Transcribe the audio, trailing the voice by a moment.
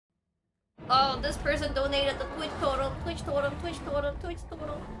Oh, this person donated the Twitch totem, Twitch totem, Twitch totem, Twitch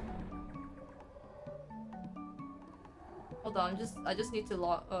totem. Hold on, I just need to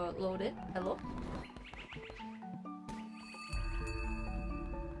load it. Hello?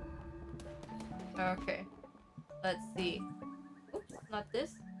 Okay. Let's see. Oops, not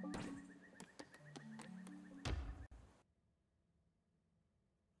this.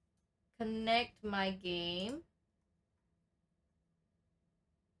 Connect my game.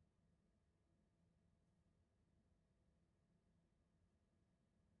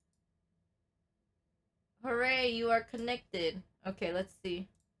 Hooray, you are connected. Okay, let's see.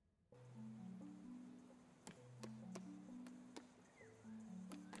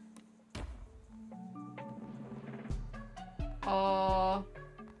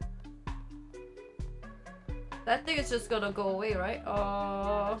 That thing is just gonna go away, right?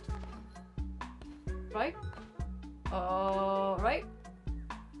 Right? Right?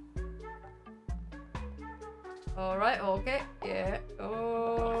 Alright, okay. Yeah.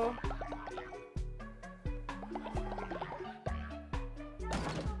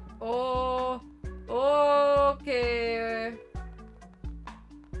 Okay.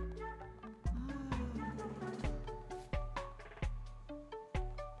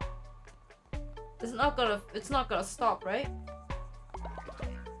 It's not gonna stop, right?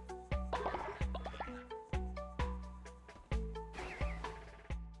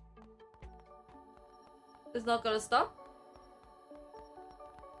 It's not gonna stop?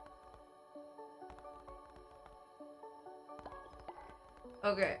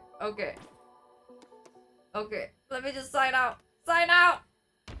 Okay, okay. Okay, let me just sign out. Sign out!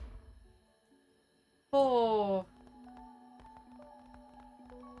 Oh.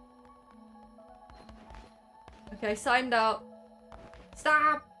 Okay, signed out.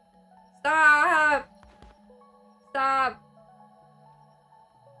 Stop! Stop! Stop!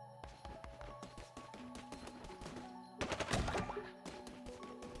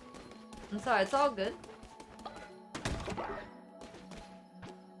 I'm sorry, it's all good.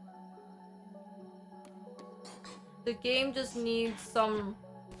 The game just needs some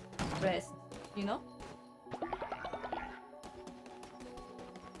rest, you know?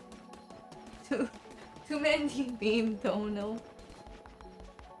 Too many meme don't know.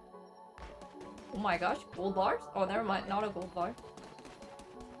 Oh my gosh, gold bars? Oh, never mind, not a gold bar.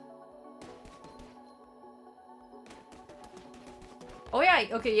 Oh yeah,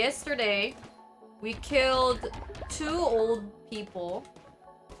 okay, yesterday we killed 2 old people.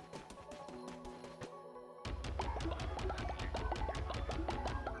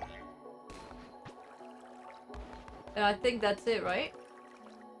 And I think that's it, right?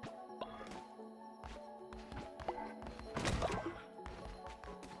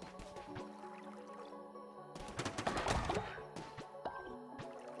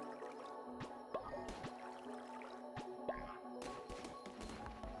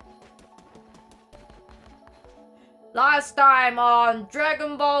 Last time on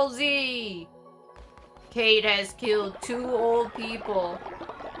Dragon Ball Z, Kate has killed 2 old people.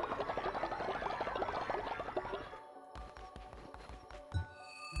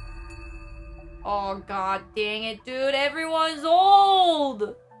 Oh god dang it, dude, everyone's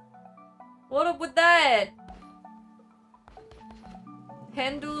old! What up with that?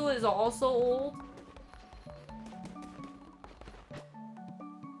 Pendulu is also old?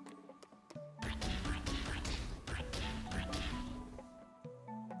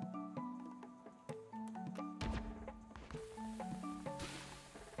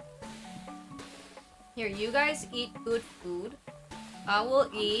 Here, you guys eat good food. I will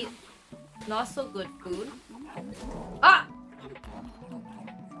eat not so good food. Ah!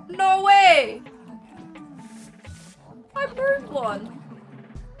 No way! I burned one.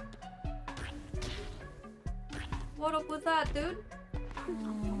 What up with that, dude?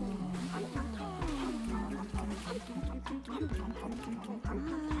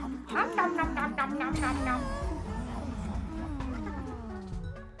 Nom nom nom nom nom nom nom nom.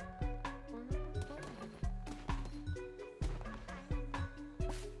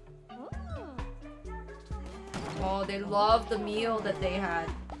 Oh, they love the meal that they had.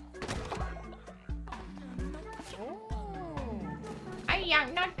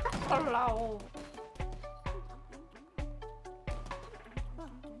 Ayang na chocolate.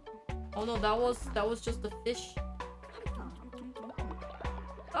 Oh no, that was just the fish.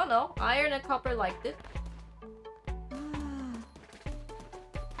 Oh no, Iron and Copper liked it.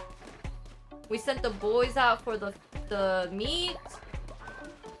 We sent the boys out for the meat.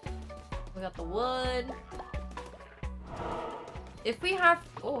 We got the wood. If we have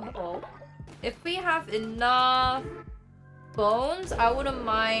if we have enough bones, I wouldn't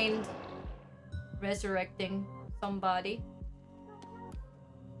mind resurrecting somebody.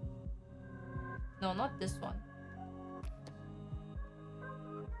 No, not this one.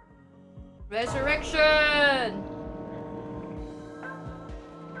 Resurrection!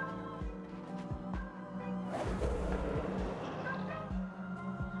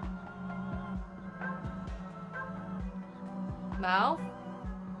 Mouth?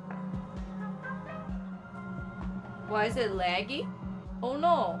 Why is it laggy? Oh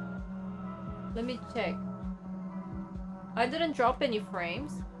no! Let me check. I didn't drop any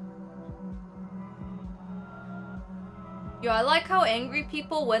frames. Yo, I like how angry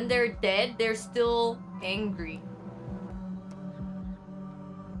people, when they're dead, they're still angry.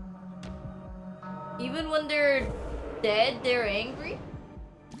 Even when they're dead, they're angry?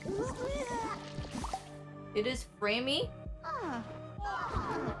 It is framey?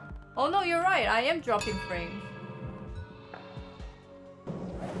 Oh no, you're right. I am dropping frames.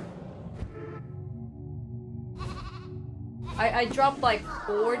 I dropped like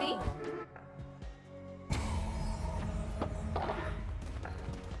 40.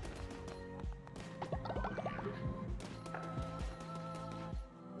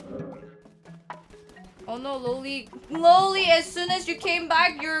 Oh no, Loli. Loli, as soon as you came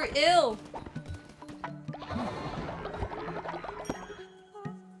back, you're ill.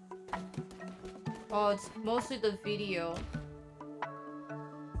 Oh, it's mostly the video.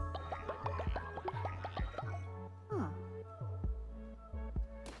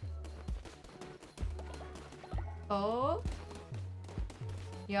 Oh?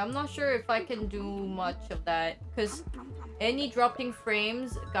 Yeah, I'm not sure if I can do much of that. Because any dropping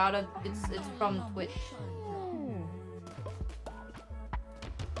frames, it's from Twitch.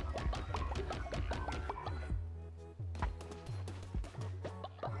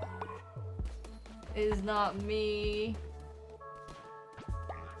 It's not me.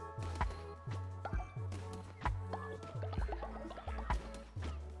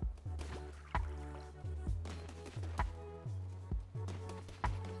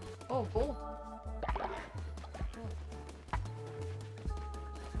 Oh, gold.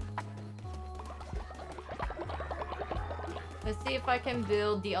 Let's see if I can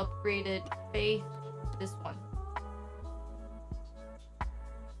build the upgraded faith. This one.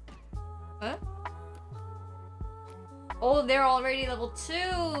 Huh? Oh, they're already level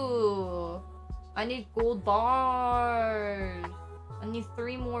 2! I need gold bars. I need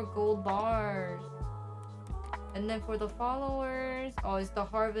 3 more gold bars. And then for the followers, oh, it's the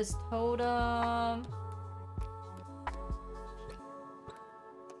harvest totem.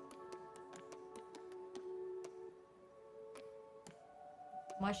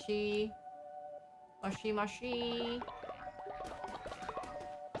 Mushy. Mushy, mushy.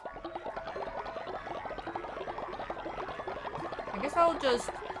 I guess I'll just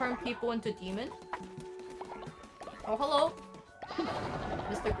turn people into demons. Oh, hello.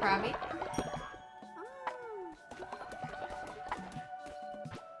 Mr. Krabby.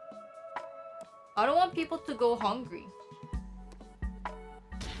 I don't want people to go hungry.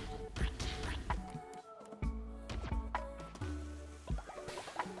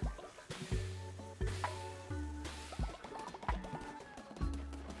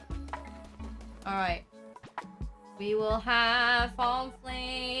 Alright. We will have Fallen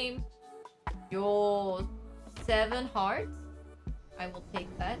Flame. Yo, 7 hearts. I will take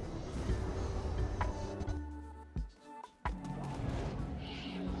that.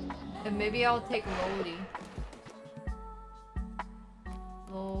 And maybe I'll take Loli.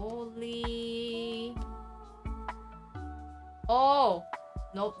 Loli. Oh!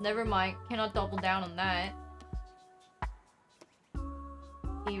 Nope, never mind. Cannot double down on that.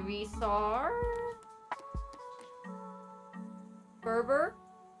 Irisar. Berber.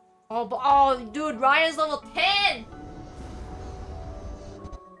 Oh, dude, Ryan's level 10!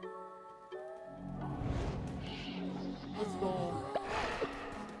 Let's go.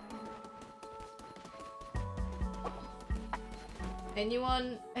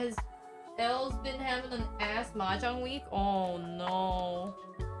 Anyone else been having an ass mahjong week? Oh no.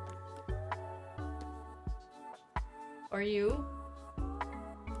 Are you?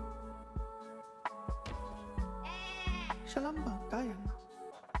 Salam ba? Kaya na.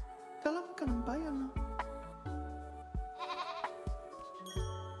 Salam ka ng bayan na.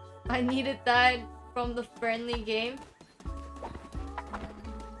 I needed that from the friendly game.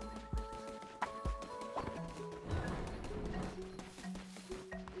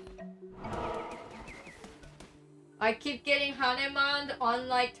 I keep getting Hanemon on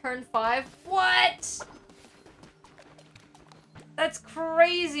like turn 5. What? That's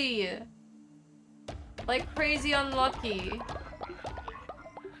crazy. Like crazy unlucky.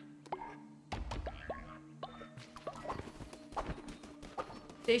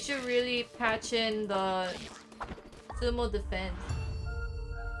 They should really patch in the sumo defense.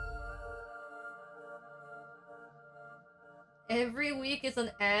 Every week is an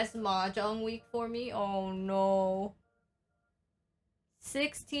ass mahjong week for me. Oh no.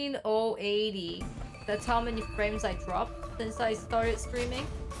 16,080. That's how many frames I dropped since I started streaming.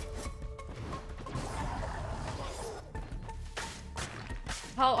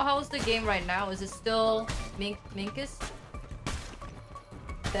 How's the game right now? Is it still Minkus?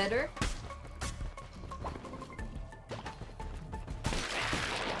 Better?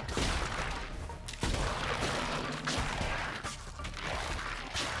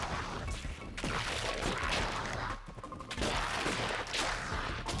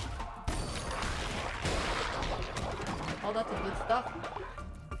 Oh, that's a good stuff.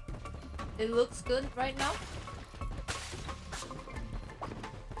 It looks good right now.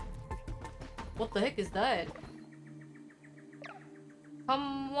 What the heck is that?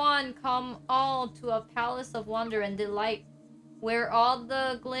 Come one, come all to a palace of wonder and delight, where all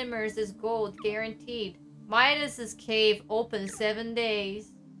the glimmers is gold, guaranteed. Midas's cave open 7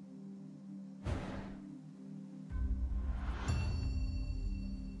 days.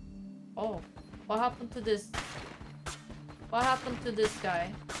 Oh, what happened to this? What happened to this guy?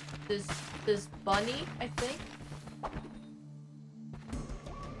 This bunny, I think?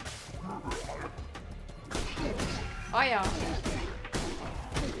 Oh yeah.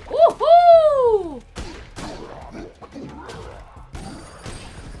 Woohoo!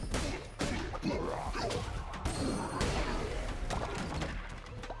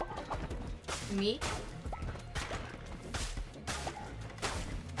 Me?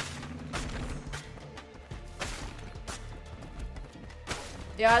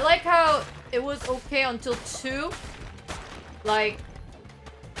 Yeah, I like how it was okay until 2. Like,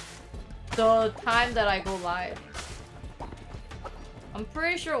 the time that I go live. I'm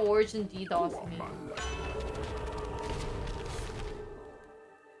pretty sure Origin DDoS me.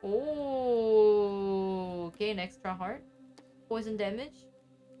 Oh, gain extra heart. Poison damage.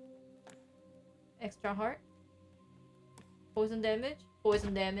 Extra heart. Poison damage.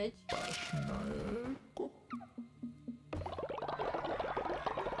 Poison damage.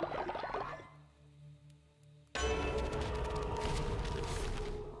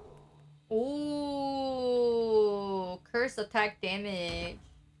 Ooh, curse attack damage.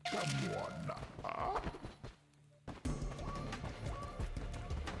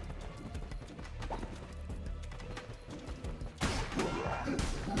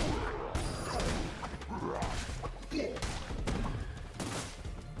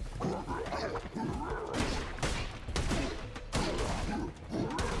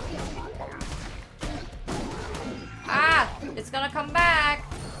 Ah, it's gonna come back.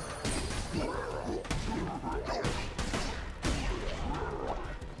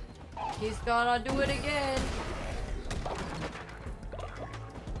 He's gonna do it again.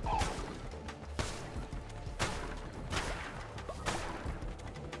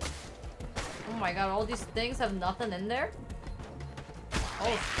 Oh my god, all these things have nothing in there?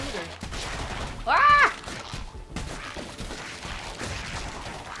 Oh, scooter. Ah!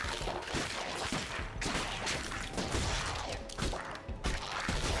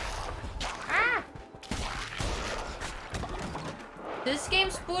 Ah! This game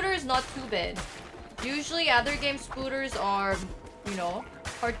Spooter is not too bad. Usually other game Spooters are, you know,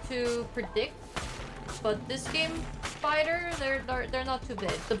 hard to predict. But this game Spider, they're not too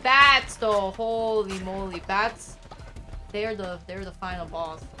bad. The bats though, holy moly, bats, they're the final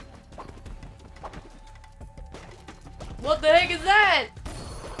boss. What the heck is that?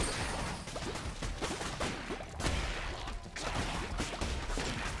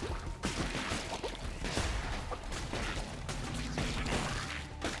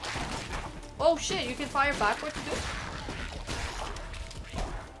 Oh shit, you can fire backwards too?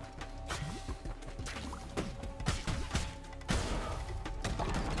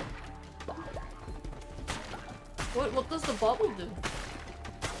 What does the bubble do?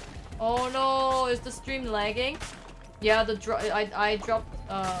 Oh no, is the stream lagging? Yeah, I dropped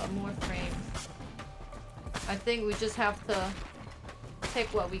more frames. I think we just have to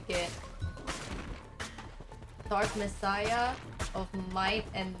take what we get. Dark Messiah of Might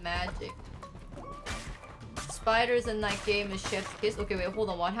and Magic. Spiders in that game is Chef's Kiss. Okay, wait, hold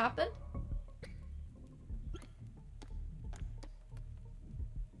on. What happened?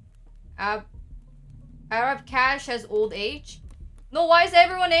 Arab Cash has old age? No, why is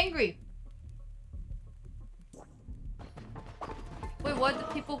everyone angry? Wait, why did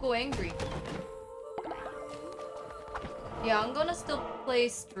people go angry? Yeah, I'm gonna still play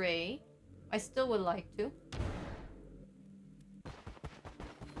Stray. I still would like to.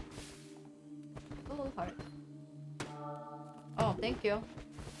 blue heart. Oh, thank you.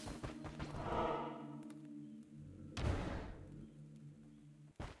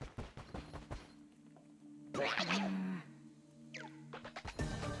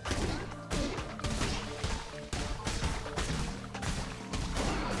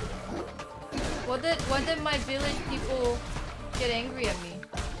 Why did my village people get angry at me?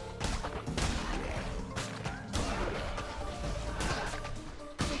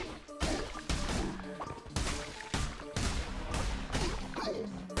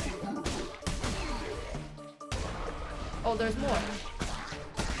 Oh, there's more.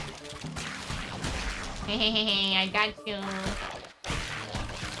 Hehehe, I got you.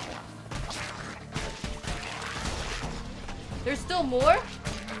 There's still more?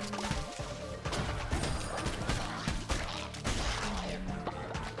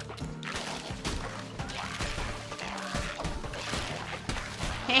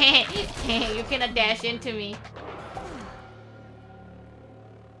 You cannot dash into me.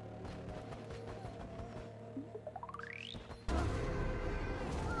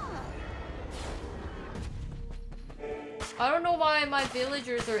 I don't know why my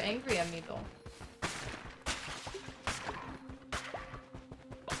villagers are angry at me though.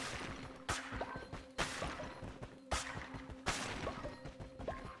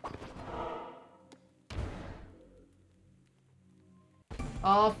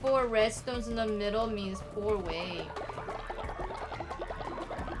 Oh, 4 redstones in the middle means 4 way.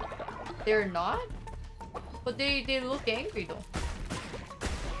 They're not? But they look angry though.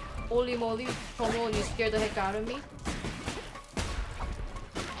 Holy moly, Tomo, you scared the heck out of me.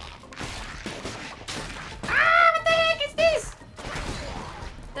 Ah, what the heck is this?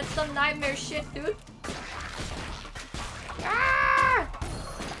 That's some nightmare shit, dude. Ah!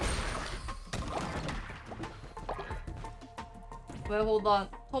 Wait, hold on.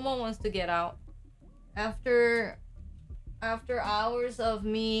 Tomo wants to get out. After hours of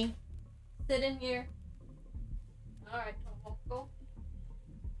me sitting here. Alright, Tomo, go.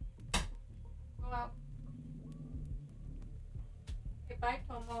 Go out. Okay, bye,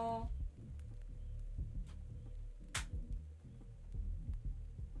 Tomo.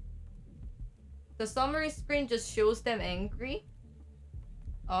 The summary screen just shows them angry?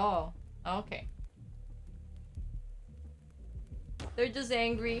 Oh, okay. They're just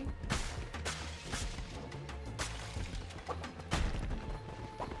angry.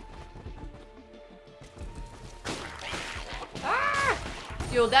 Ah!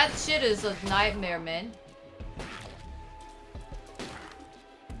 Yo, that shit is a nightmare, man.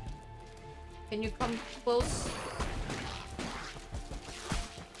 Can you come close?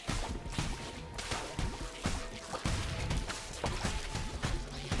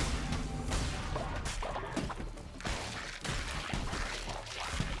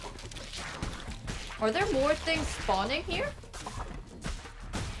 Are there more things spawning here?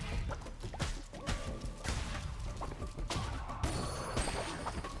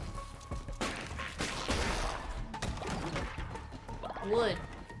 Wood.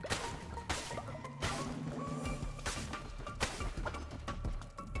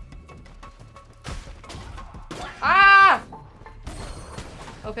 Ah!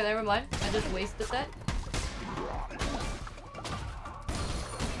 Okay, never mind. I just wasted that.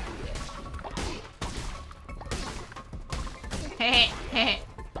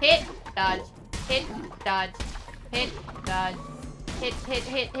 Hit, dodge, hit, dodge, hit, dodge,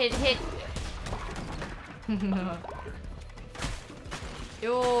 hit.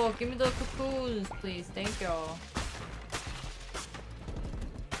 Yo, give me the cocoons, please. Thank y'all.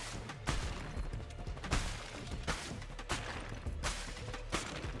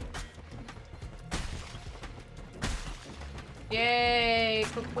 Yay,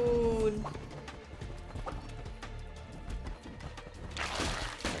 cocoon.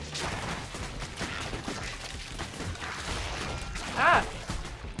 Ah!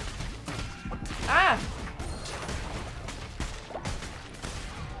 Ah!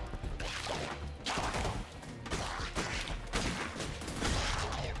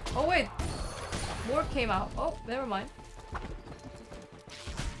 Oh wait! More came out. Oh, never mind.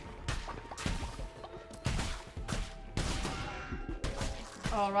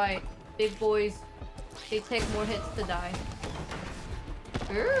 Alright. Big boys. They take more hits to die.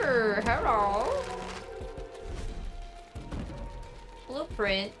 Hello!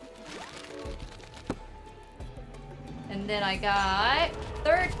 Blueprint. And then I got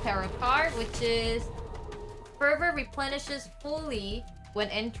 3rd tarot card, which is Fervor replenishes fully when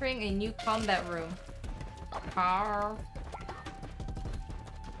entering a new combat room. Car.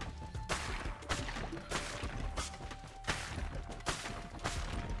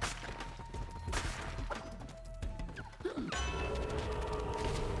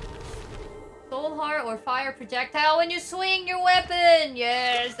 soul heart or fire projectile when you swing your weapon.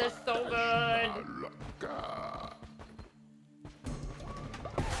 Yes, that's so good.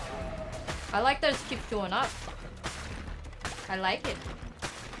 I like that it keeps showing up. I like it.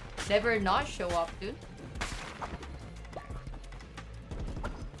 Never not show up, dude.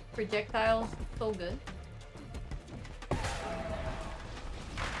 Projectiles, so good.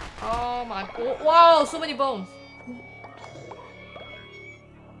 Oh my... Wow, so many bones.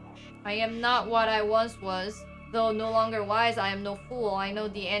 I am not what I once was. Though no longer wise, I am no fool. I know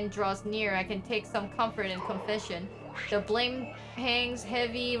the end draws near. I can take some comfort in confession. The blame hangs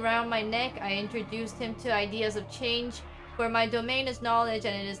heavy round my neck. I introduced him to ideas of change. For my domain is knowledge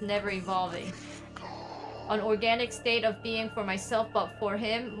and it is never evolving. An organic state of being for myself, but for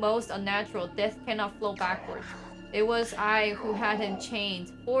him, most unnatural. Death cannot flow backwards. It was I who had him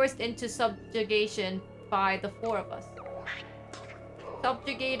chained, forced into subjugation by the four of us.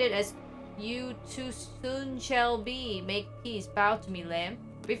 Subjugated as you too soon shall be. Make peace, bow to me, lamb.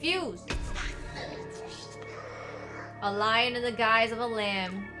 Refuse! A lion in the guise of a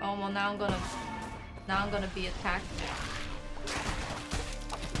lamb. Oh well, now I'm gonna be attacked.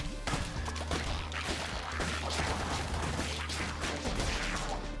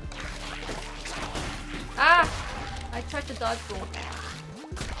 Ah! I tried to dodge roll.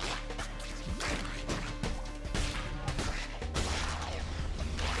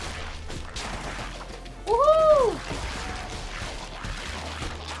 Woohoo!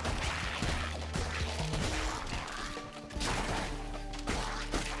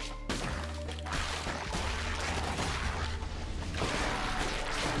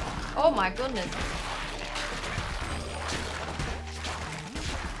 Oh my goodness.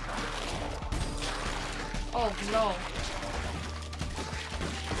 Oh no.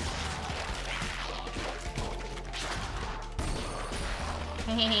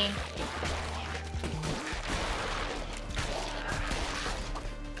 Hehehe.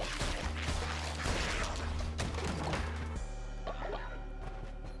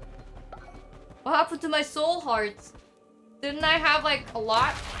 What happened to my soul hearts? Didn't I have like a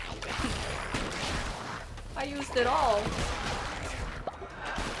lot? I used it all.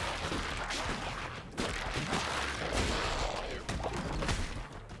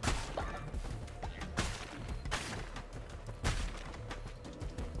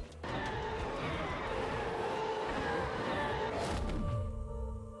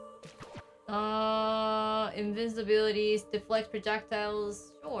 Invincibilities, deflect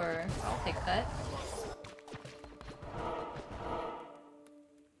projectiles. Sure, I'll take that.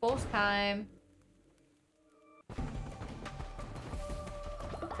 Boss time.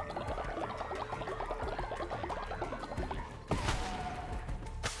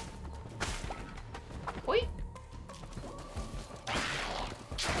 Wait.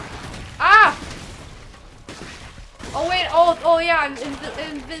 Ah! Oh wait, oh yeah,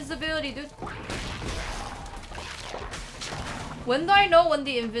 invincibility, dude. When do I know when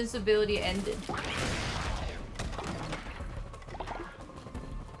the invincibility ended?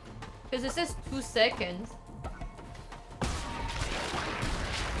 Because it says 2 seconds.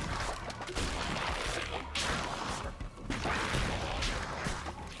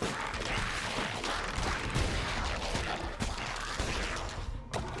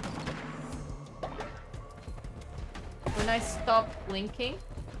 When I stop blinking?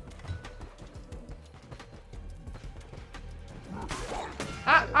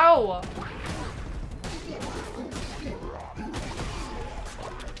 Ah, ow!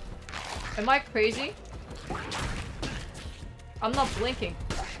 Am I crazy? I'm not blinking.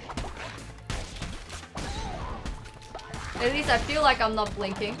 At least I feel like I'm not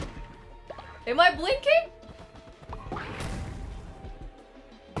blinking. Am I blinking?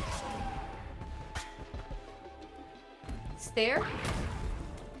 Stare?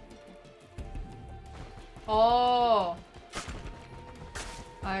 Oh.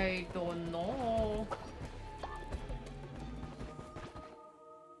 I don't know.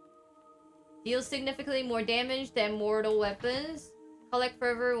 Deals significantly more damage than mortal weapons. Collect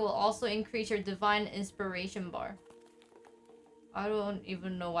Fervor will also increase your Divine Inspiration bar. I don't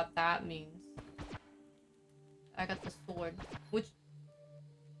even know what that means. I got the sword. Which...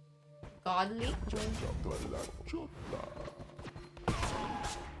 Godly?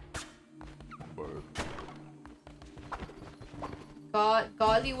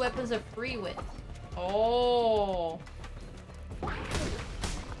 Godly weapons are free with. Oh.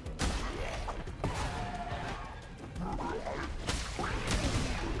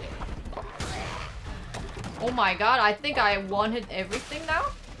 Oh my god, I think I one-hit everything now?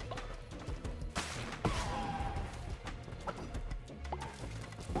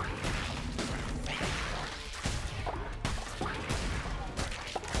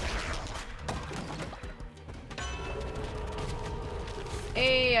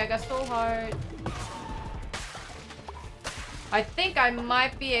 I got Soul Heart. I think I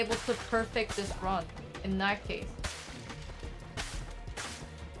might be able to perfect this run in that case.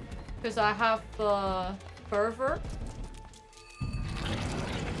 Because I have the Fervor.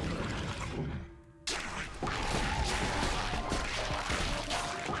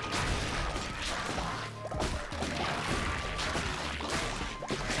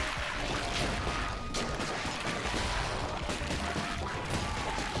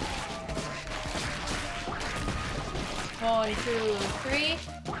 One, two, three.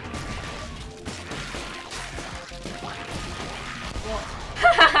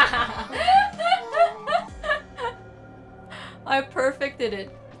 I perfected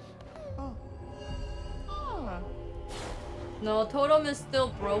it. Oh. No, Totem is still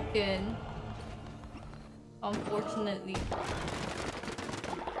broken. Unfortunately.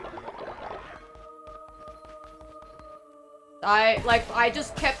 I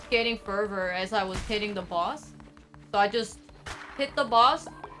just kept getting Fervor as I was hitting the boss. So I just hit the boss,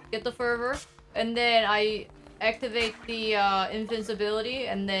 get the Fervor, and then I activate the invincibility,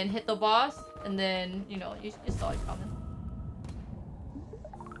 and then hit the boss, and then, you know, you saw it coming.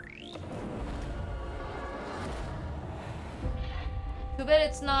 Too bad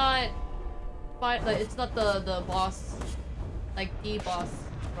it's not... Like, it's not the boss, like the boss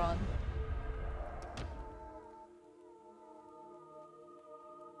run.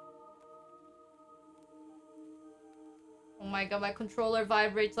 Oh my god, my controller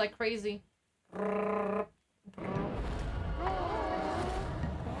vibrates like crazy.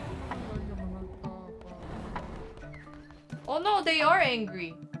 Oh no, they are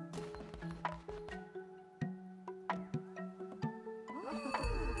angry.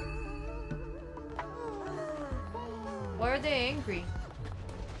 Why are they angry?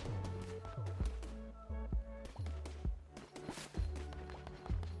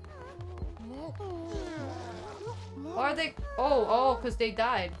 Why are they... Oh, because they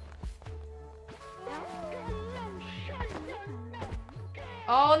died.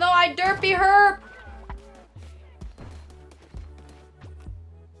 Oh no, I derpy herp!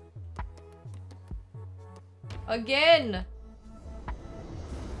 Again!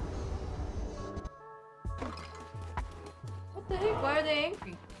 What the heck? Why are they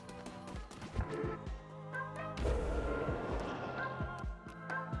angry?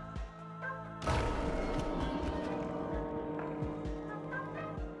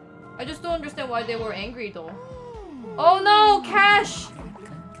 I just don't understand why they were angry though. Oh no, Cash!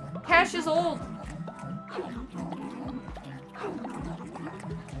 Cash is old.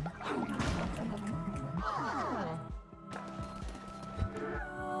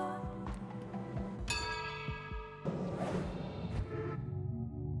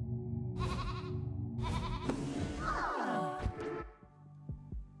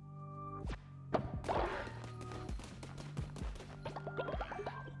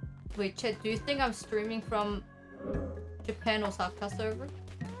 Wait, Chet, do you think I'm streaming from Japan Osaka server?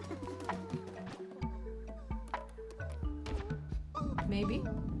 Maybe?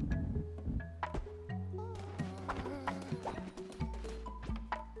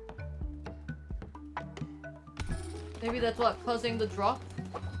 Maybe that's what causing the drop?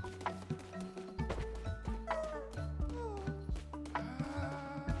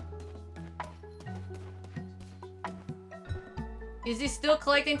 Is he still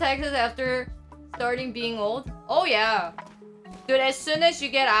collecting taxes after starting being old? Oh yeah. Dude, as soon as you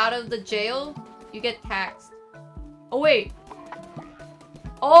get out of the jail, you get taxed. Oh wait.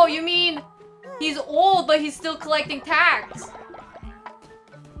 Oh, you mean he's old but he's still collecting tax?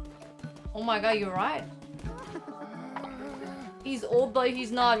 Oh my god, you're right. He's old but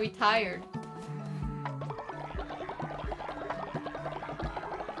he's not retired.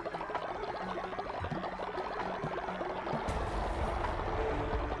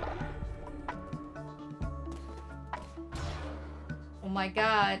 Oh my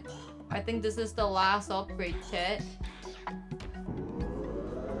god. I think this is the last upgrade, Chet.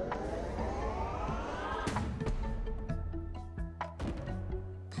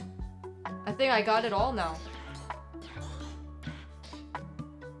 I think I got it all now.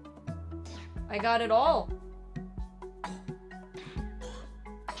 I got it all.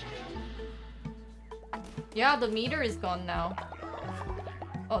 Yeah, the meter is gone now.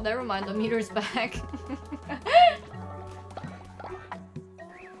 Oh, never mind, the meter is back.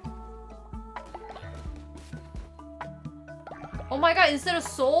 Oh my god, instead of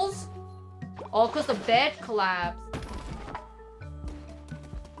souls? Oh, because the bed collapsed.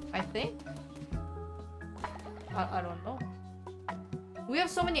 I think? I don't know. We have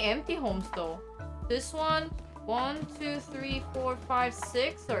so many empty homes though. This one, 1, 2, 3, 4, 5,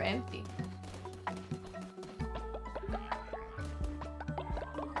 6 are empty.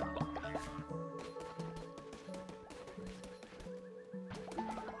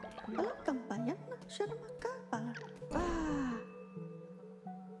 Alam kang bayan na siya na magkapala. Ah!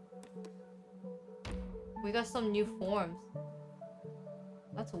 We got some new forms.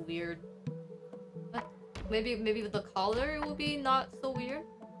 That's weird. Maybe with the color it will be not so weird.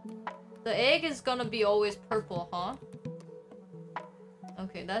 The egg is gonna be always purple, huh?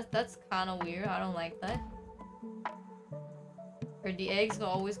 Okay, that's kind of weird. I don't like that. Or the eggs are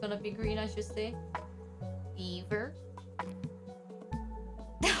always gonna be green, I should say. Beaver.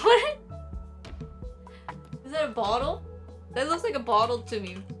 What? Is that a bottle? That looks like a bottle to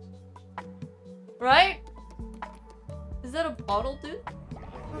me. Right? Is that a bottle, dude?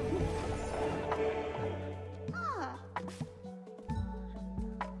 Ah!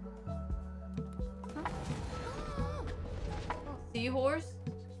 Seahorse?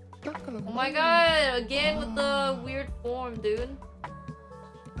 Kakalang Oh my god! Again with the weird form, dude.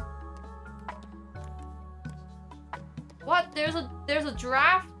 What? There's a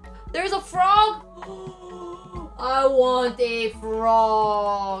giraffe? There's a frog? I want a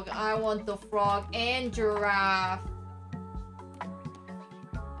frog. I want the frog and giraffe.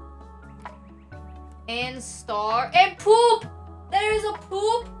 And star. And poop! There is a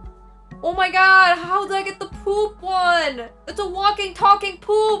poop! Oh my god, how did I get the poop one? It's a walking, talking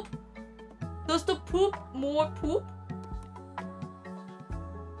poop! Does the poop more poop?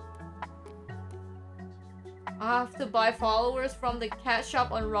 I have to buy followers from the cat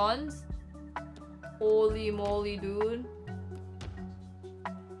shop on runs? Holy moly, dude.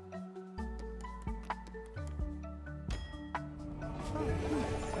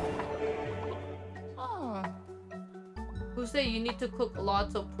 Ah! Who say you need to cook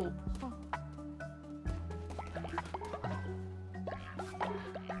lots of poop?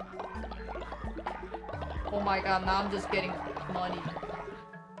 Oh my god, now I'm just getting money.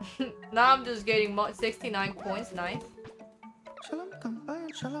 Now I'm just getting 69 coins, nice. Salam kang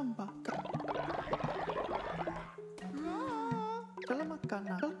bayan, salam baka. Salam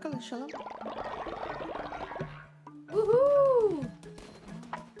makana. Kalkala salam. Woohoo!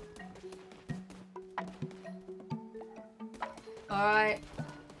 Alright.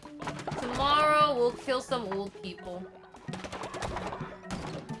 Tomorrow we'll kill some old people.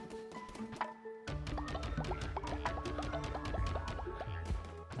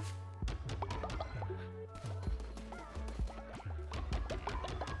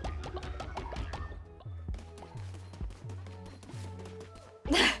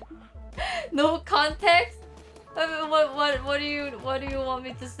 No context? I mean, what do you want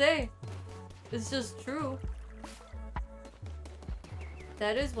me to say? It's just true.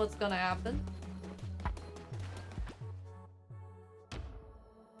 That is what's gonna happen.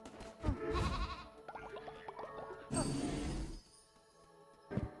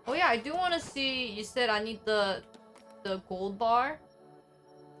 Oh yeah, I do want to see. You said I need the gold bar.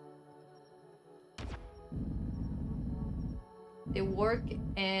 They work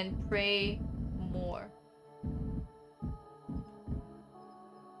and pray more.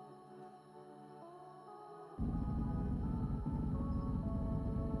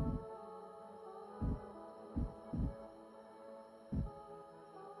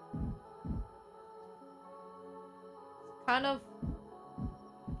 Kind of.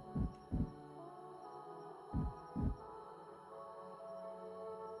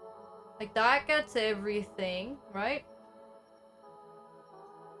 Like that gets everything, right?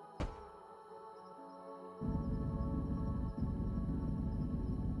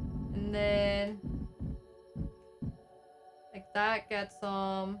 And then like that gets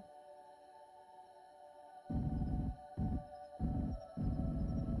oh,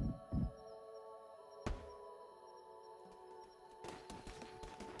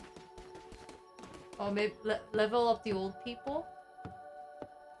 maybe level up the old people.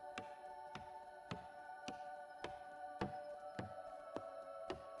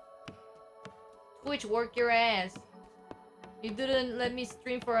 Twitch, work your ass. You didn't let me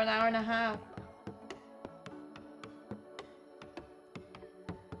stream for an hour and a half.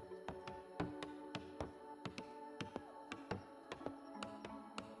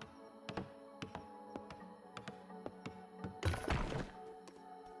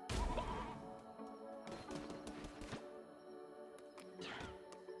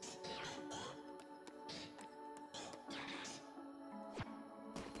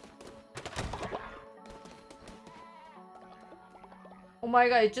 Oh my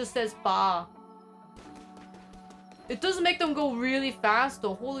god, it just says ba. It doesn't make them go really fast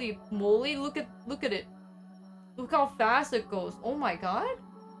though. Holy moly, look at it. Look how fast it goes. Oh my god.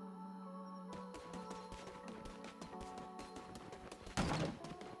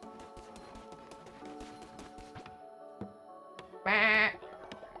 Bah.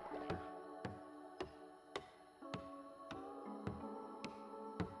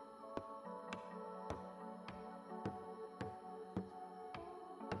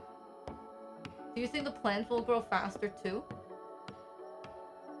 Do you think the plants will grow faster too?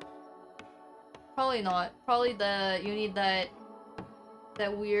 Probably not. Probably you need that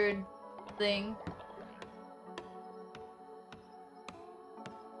weird thing.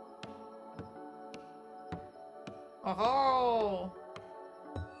 Oh.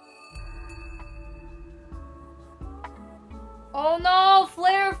 Oh no!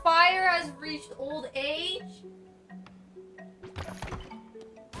 Flare Fire has reached old age?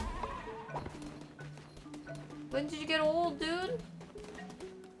 When did you get old, dude?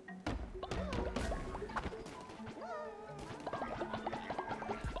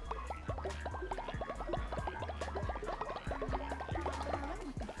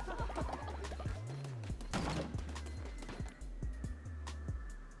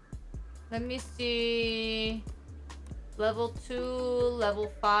 Let me see. Level 2,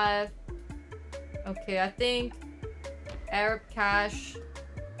 level 5. Okay, I think Arab Cash.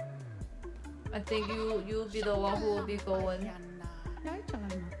 I think you'll be the one who will be going.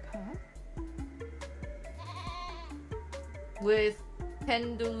 With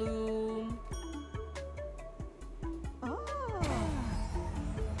Pendulum.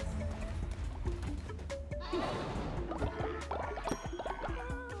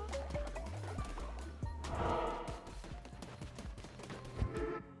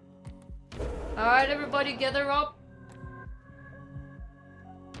 Alright, everybody gather up.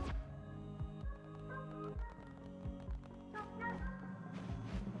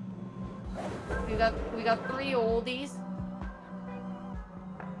 We got 3 oldies.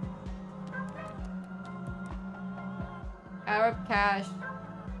 Arab Cash.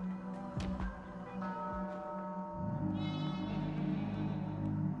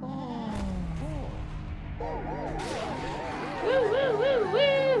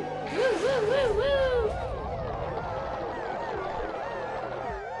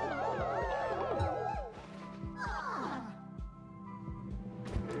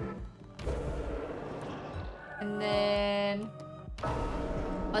 And then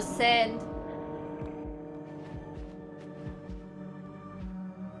Ascend.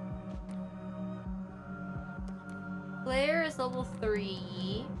 Player is level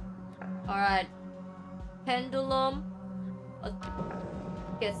 3. Alright. Pendulum.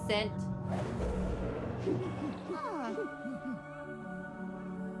 Get sent.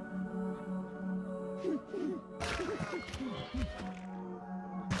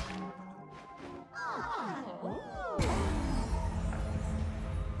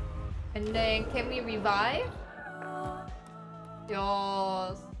 And then, can we revive?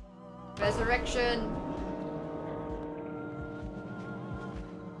 Yes. Resurrection.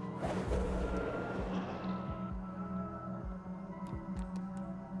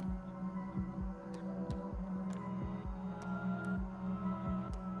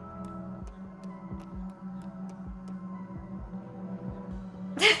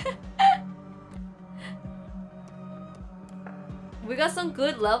 We got some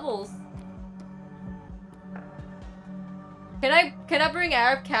good levels. Can I bring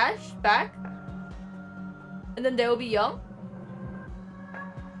Arab Cash back? And then they will be young?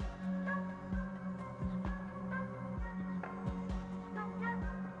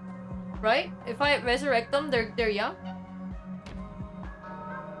 Right? If I resurrect them, they're young?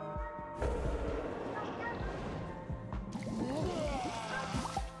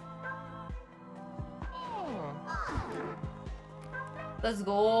 Let's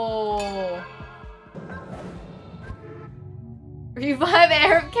go. Revive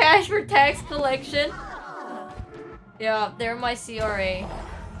Arab Cash for tax collection. Yeah, they're my CRA.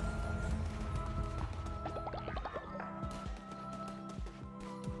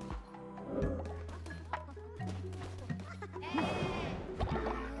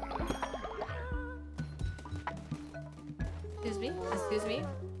 Excuse me? Excuse me?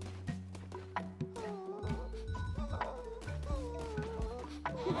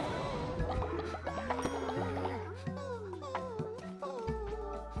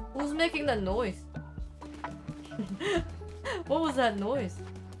 Who's making that noise? What was that noise?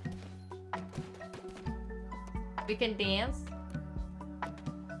 We can dance?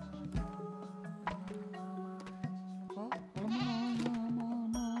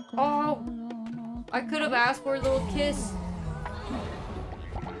 Oh! I could have asked for a little kiss.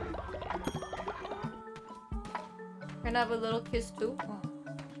 Can I have a little kiss too?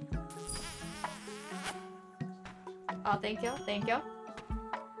 Oh, thank you, thank you.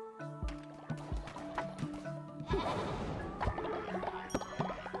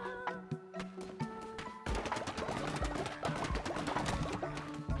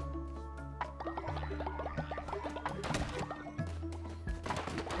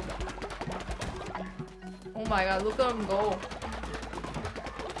 Oh my god, look at him go.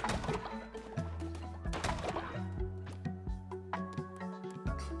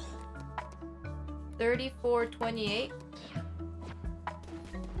 $34.28.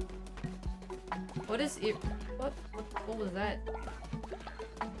 What is it? What was that?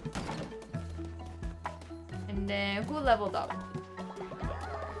 And then who leveled up?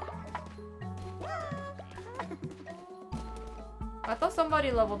 I thought somebody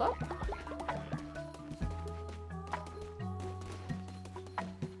leveled up.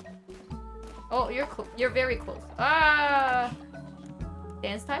 Oh, you're very close. Ah!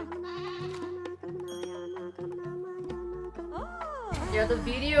 Dance time? Yeah, the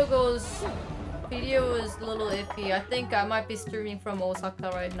video is a little iffy. I think I might be streaming from Osaka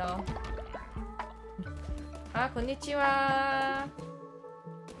right now. Ah, konnichiwa.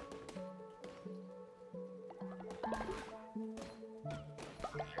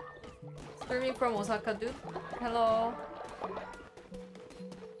 Streaming from Osaka, dude. Hello.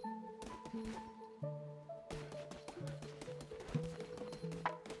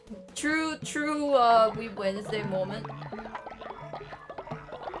 True, we Wednesday moment.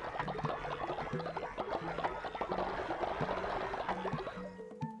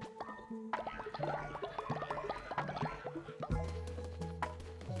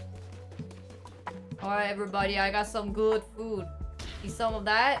 Alright, everybody, I got some good food. Eat some of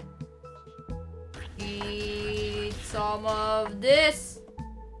that. Eat some of this.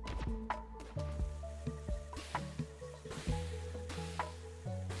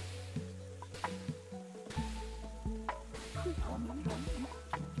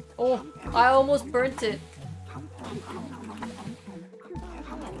 Oh, I almost burnt it.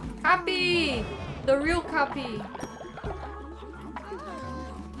 Cappy! The real Cappy.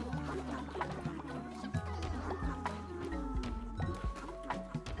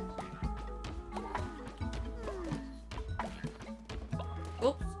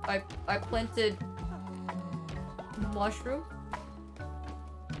 Oops, I planted mushroom.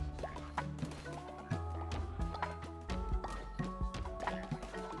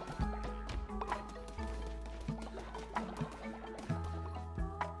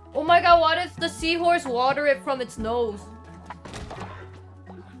 Oh my god, what if the seahorse water it from its nose?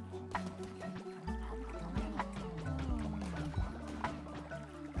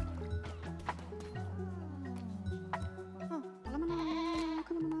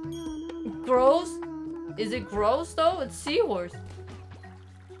 Gross? Is it gross though? It's seahorse.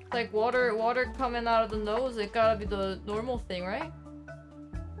 It's like water coming out of the nose. It gotta be the normal thing, right?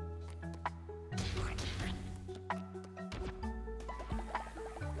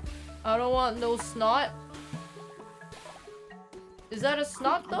 I don't want no snot. Is that a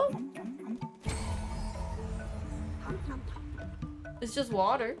snot though? It's just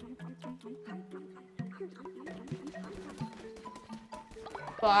water.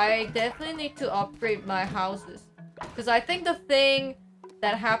 But I definitely need to upgrade my houses. Because I think the thing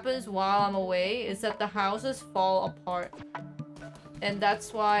that happens while I'm away is that the houses fall apart. And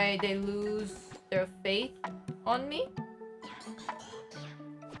that's why they lose their faith on me.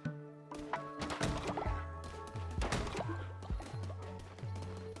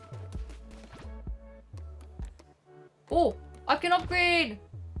 Oh, I can upgrade!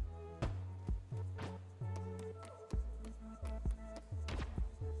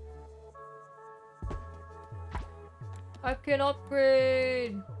 I can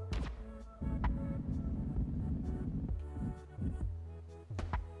upgrade!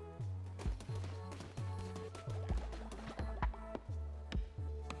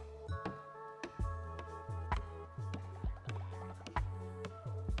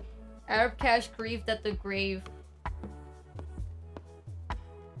 Arab Cash grieved at the grave.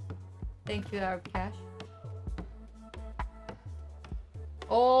 Thank you, Arab Cash.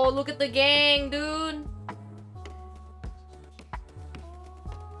 Oh, look at the gang, dude!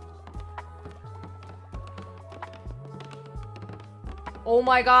 Oh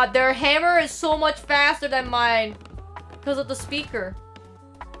my god, their hammer is so much faster than mine because of the speaker.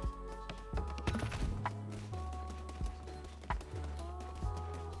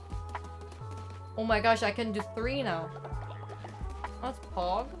 Oh my gosh, I can do 3 now. That's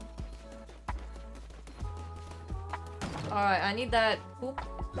Pog. Alright, I need that. Oop.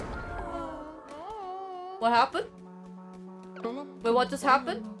 What happened? Wait, what just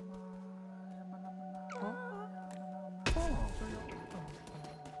happened?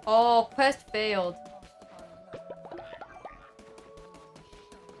 Oh, quest failed.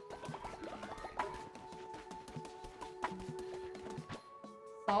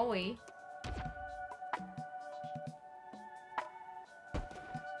 Sorry.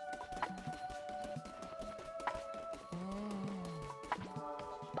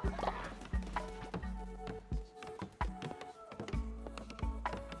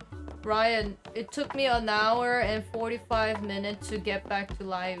 Ryan, it took me an hour and 45 minutes to get back to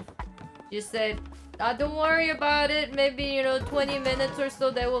live. You said, don't worry about it. Maybe, you know, 20 minutes or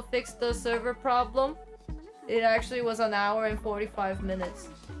so they will fix the server problem. It actually was an hour and 45 minutes.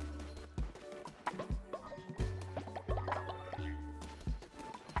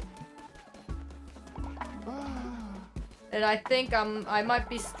 And I think I might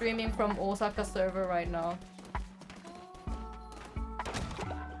be streaming from Osaka server right now.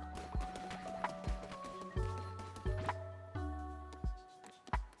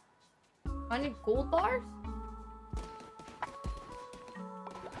 I need gold bars?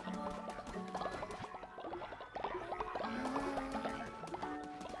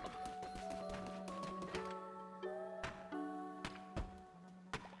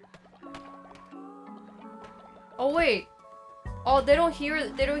 Oh wait. Oh, they don't hear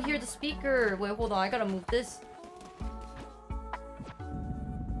the speaker. Wait, hold on. I gotta move this.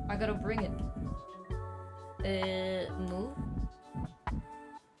 I gotta bring it. Move.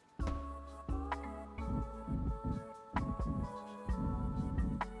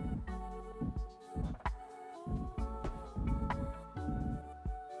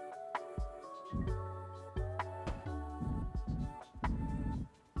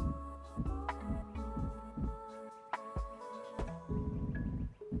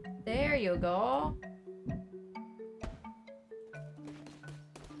 There you go.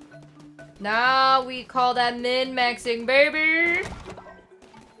 Now we call that min-maxing, baby!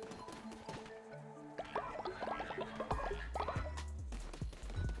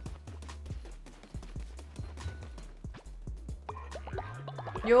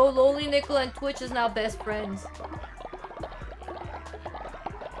 Yo, Loli Nickel and Twitch is now best friends.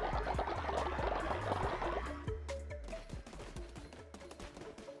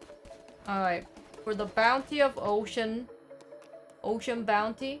 Alright, for the bounty of ocean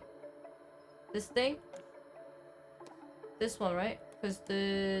bounty, this thing, this one, right? Because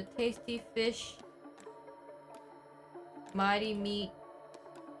the tasty fish, mighty meat,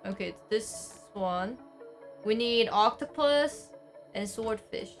 okay, it's this one. We need octopus and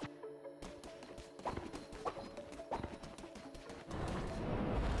swordfish.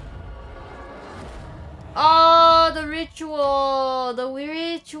 Oh, the ritual! The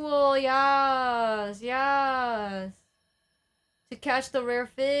ritual! Yes! Yes! To catch the rare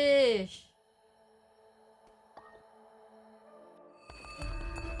fish!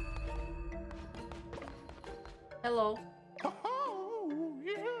 Hello. Oh,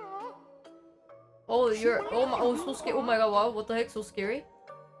 yeah. Oh, you're... Oh my... Oh, so scary. Oh my god, wow. What the heck? So scary?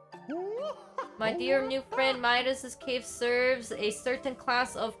 My dear new friend, Midas's Cave serves a certain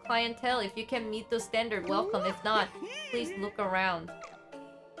class of clientele. If you can meet the standard, welcome. If not, please look around.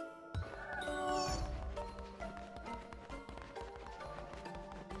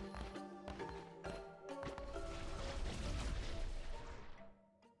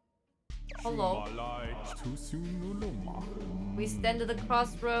 Hello. We stand at the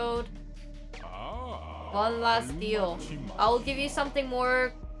crossroad. One last deal. I will give you something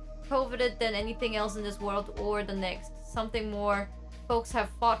more coveted than anything else in this world or the next. Something more folks have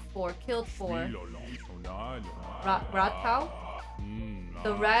fought for, killed for. Rat cow?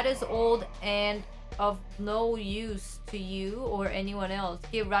 The rat is old and of no use to you or anyone else.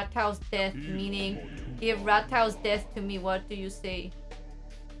 Give Rat Cow's death, meaning give Rat Cow's death to me. What do you say?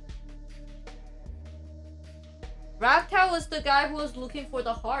 Rat Cow was the guy who was looking for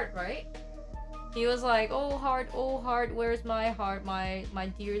the heart, right? He was like, oh heart, where's my heart? My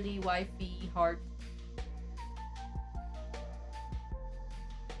dearly wifey heart.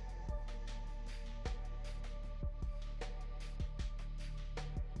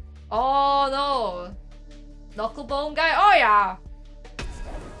 Oh no! Knucklebone guy? Oh yeah!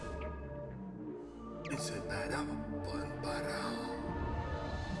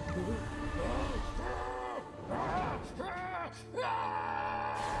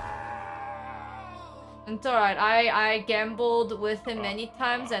 It's alright, I gambled with him many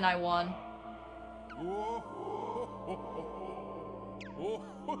times and I won.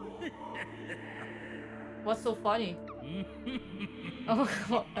 What's so funny? Oh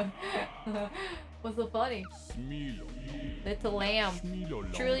god. What's so funny? Little lamb.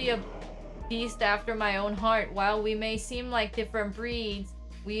 Truly a beast after my own heart. While we may seem like different breeds,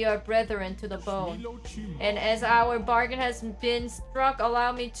 we are brethren to the bone. And as our bargain has been struck,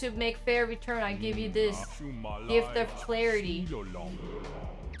 allow me to make fair return. I give you this gift of clarity.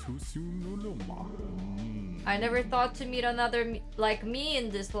 I never thought to meet another like me in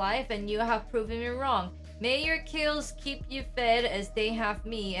this life, and you have proven me wrong. May your kills keep you fed as they have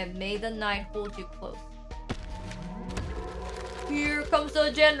me, and may the night hold you close. Here comes the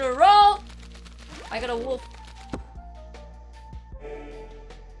general! I got a wolf.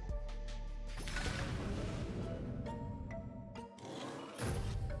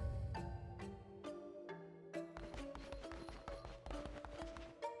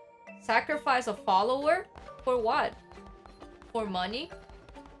 Sacrifice a follower? For what? For money?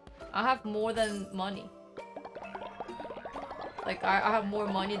 I have more than money. Like, I have more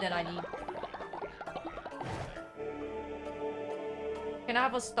money than I need. Can I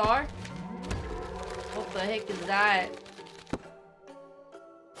have a star? What the heck is that?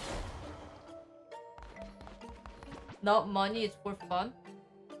 Not money, it's for fun.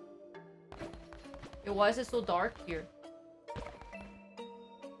 Yo, why is it so dark here?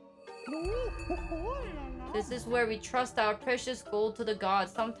 This is where we trust our precious gold to the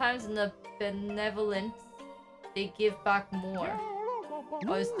gods. Sometimes in the benevolence, they give back more.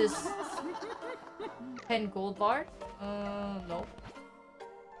 Oh, is this 10 gold bars? No.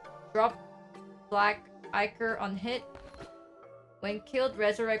 Drop black ichor on hit. When killed,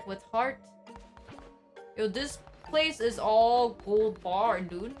 resurrect with heart. Yo, this place is all gold bar,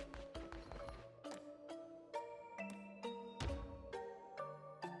 dude.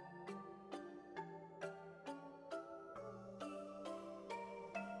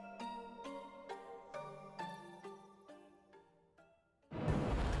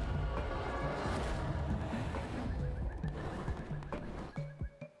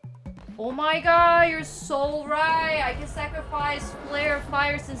 Oh my god, you're so right. I can sacrifice Flare of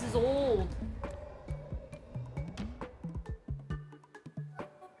Fire since it's old.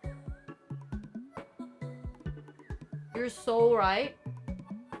 You're so right.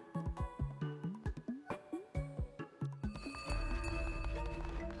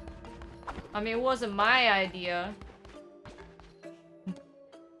 I mean, it wasn't my idea.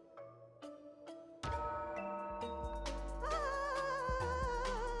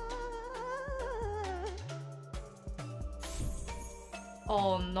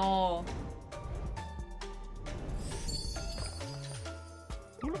 Oh no.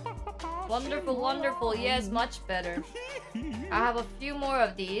 Wonderful, wonderful. Yes, much better. I have a few more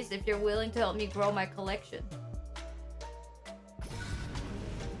of these if you're willing to help me grow my collection.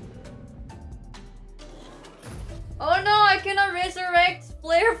 Oh no, I cannot resurrect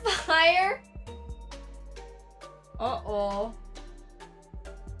Flare Fire. Uh-oh.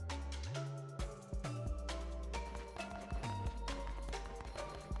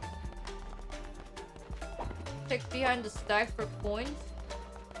 Check behind the stacks for coins.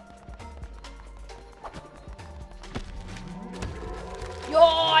 Yo,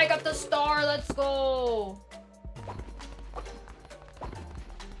 I got the star. Let's go.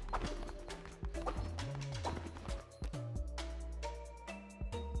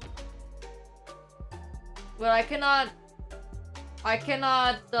 Well, I cannot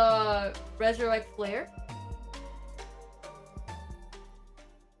resurrect Flare.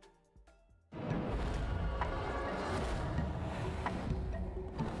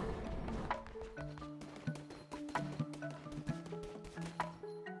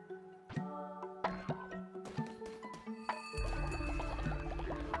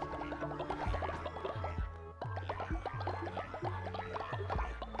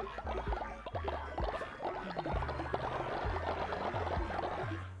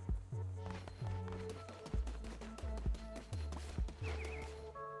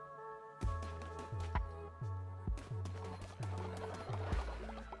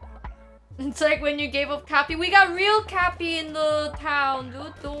 It's like when you gave up Cappy. We got real Cappy in the town,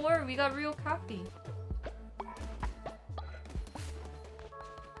 dude. Don't worry, we got real Cappy.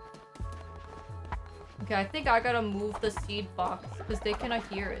 Okay, I think I gotta move the seed box because they cannot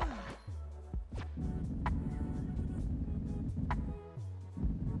hear it.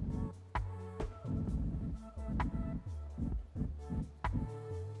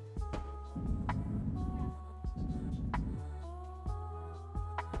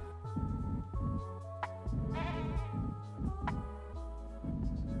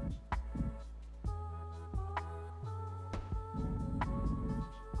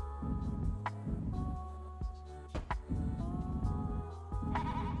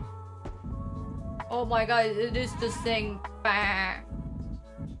 Oh my god, it is just saying bah.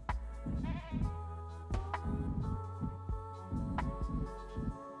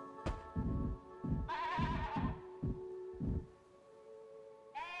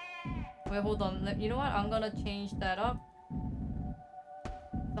 Wait, hold on. You know what? I'm gonna change that up.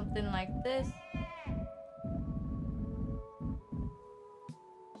 Something like this.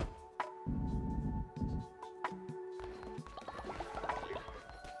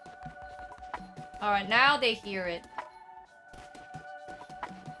 Alright, now they hear it.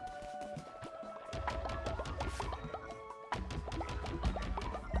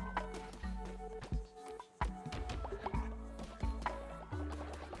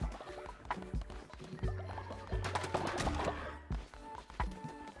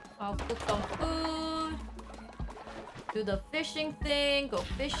 I'll cook some food. Do the fishing thing. Go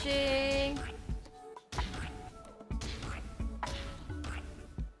fishing.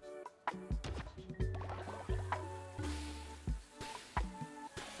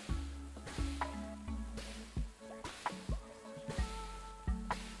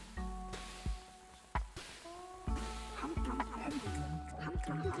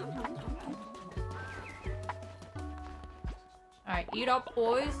 Alright, eat up,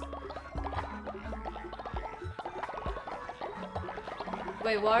 boys.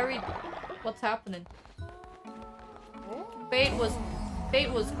 Wait, why are we... What's happening? Fate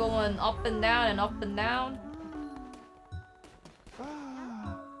was going up and down and up and down.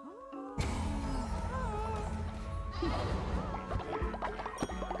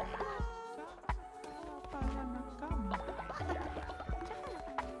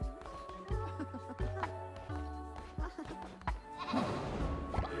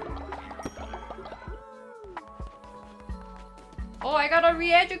 Oh, I gotta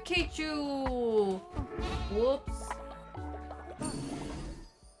re-educate you! Whoops.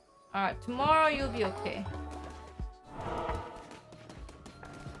 Alright, tomorrow you'll be okay.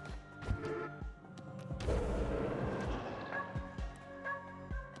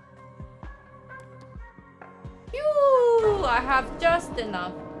 Phew! I have just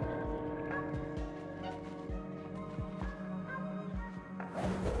enough.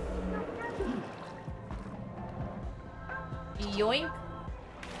 Yoink.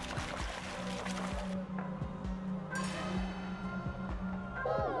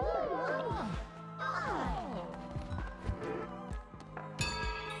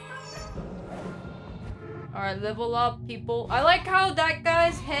 Alright, level up, people. I like how that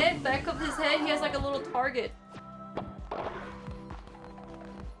guy's head, back of his head, he has like a little target.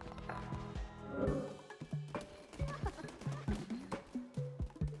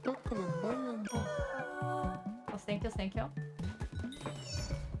 Oh, thank you.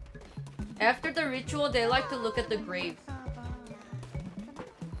 After the ritual, they like to look at the graves.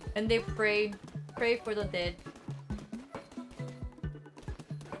 And they pray for the dead.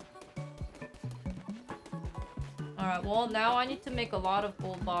 Alright, well, now I need to make a lot of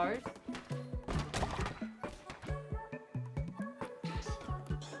gold bars.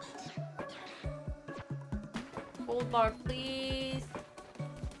 Gold bar, please.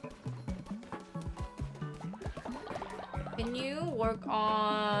 Can you work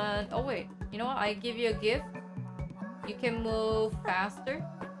on... Oh, wait. You know what? I give you a gift. You can move faster.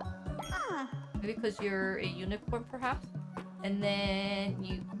 Maybe because you're a unicorn, perhaps. And then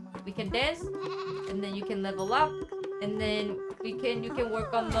we can dance. And then you can level up. And then you can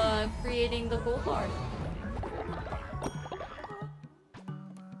work on the creating the gold bars.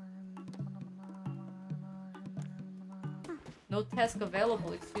 No task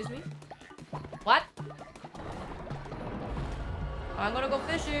available, excuse me? What? I'm gonna go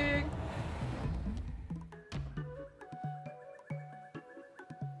fishing!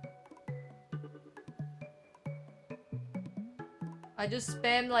 I just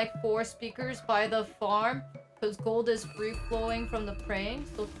spammed like 4 speakers by the farm because gold is free flowing from the praying.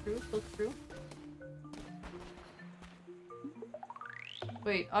 So true, so true.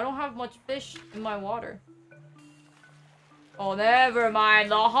 Wait, I don't have much fish in my water. Oh, never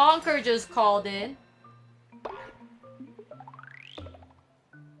mind. The honker just called in.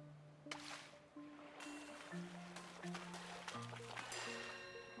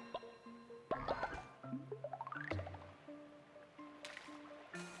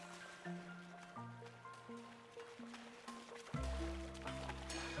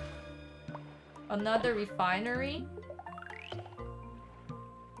 Another refinery?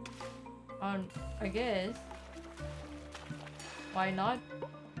 I guess. Why not?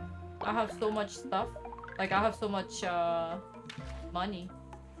 I have so much stuff. Like, I have so much, money.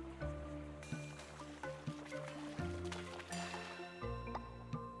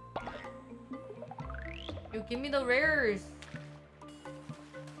 You give me the rares.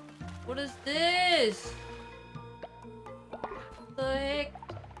 What is this? What the heck?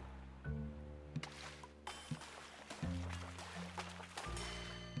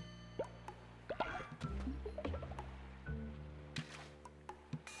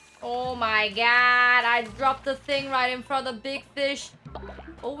 Oh my god, I dropped the thing right in front of the big fish.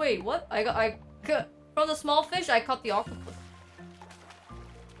 Oh wait, what? From the small fish, I caught the octopus.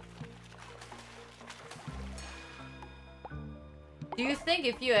 Do you think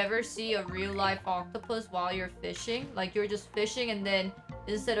if you ever see a real life octopus while you're fishing, like you're just fishing and then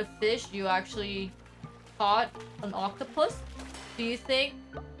instead of fish, you actually caught an octopus? Do you think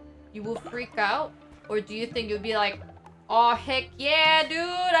you will freak out? Or do you think you'll be like, oh heck yeah, dude,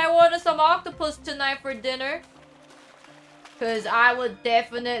 I wanted some octopus tonight for dinner? Because I would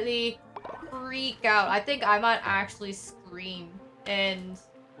definitely freak out. I think I might actually scream. And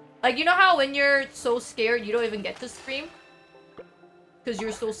like, you know how when you're so scared, you don't even get to scream? Because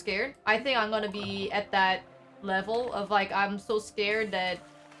you're so scared? I think I'm gonna be at that level of like, I'm so scared that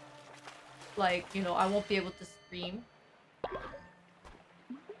like, you know, I won't be able to scream.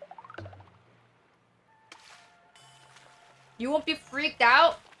 You won't be freaked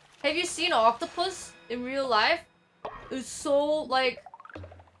out? Have you seen an octopus in real life? It's so like,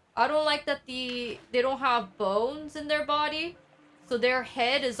 I don't like that they don't have bones in their body. So their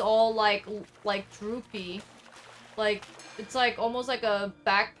head is all like droopy. Like, it's like almost like a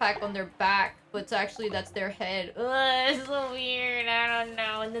backpack on their back, but it's actually that's their head. Ugh, it's so weird. I don't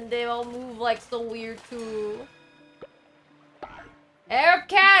know. And then they all move like so weird too. Arab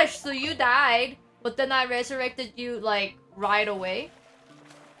Cash, so you died, but then I resurrected you like right away.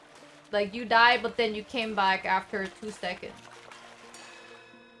 Like you died, but then you came back after 2 seconds.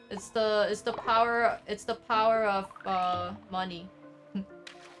 It's the power of money.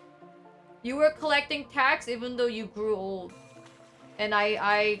 You were collecting tax even though you grew old. And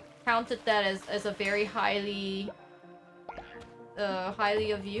I counted that as a very highly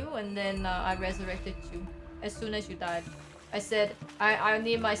of you, and then I resurrected you as soon as you died. I said, I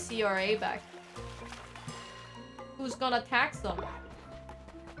need my CRA back. Who's gonna tax them?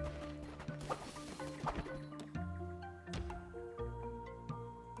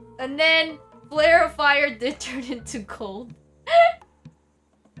 And then Flare of Fire did turn into gold.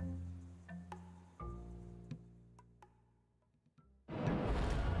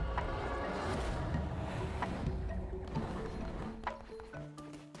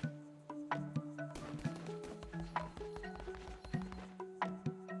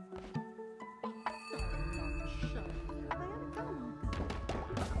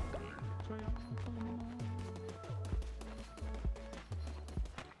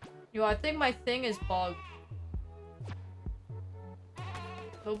 Yo, I think my thing is bugged.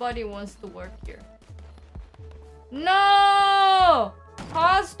 Nobody wants to work here. No!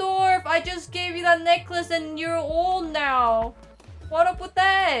 Hausdorff, I just gave you that necklace and you're old now. What up with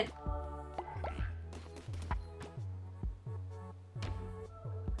that?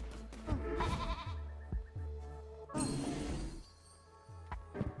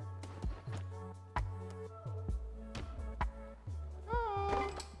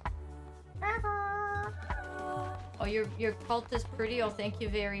 Oh, your cult is pretty. Oh, thank you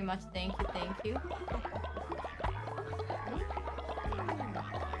very much. Thank you, thank you.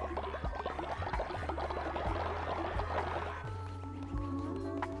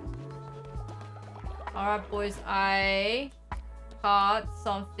 Alright, boys. I caught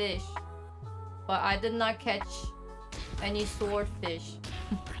some fish. But I did not catch any swordfish.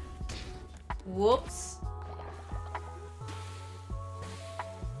 Whoops.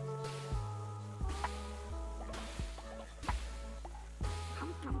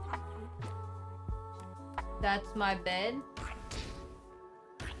 That's my bed.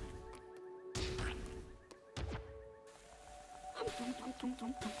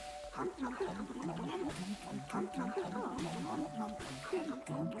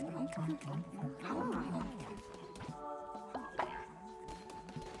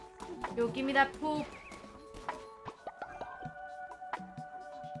 Yo, give me that poop.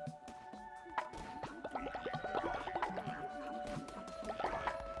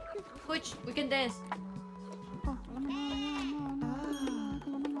 Twitch, we can dance.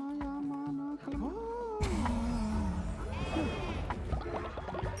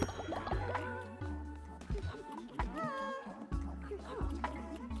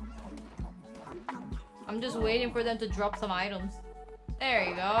 I'm just waiting for them to drop some items. There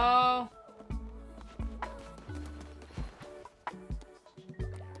you go.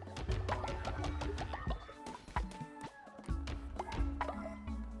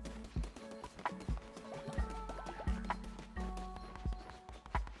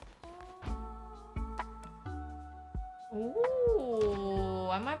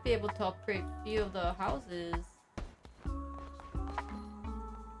 might be able to upgrade a few of the houses.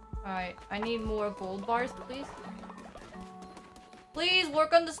 Alright, I need more gold bars, please. Please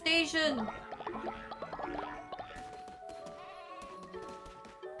work on the station!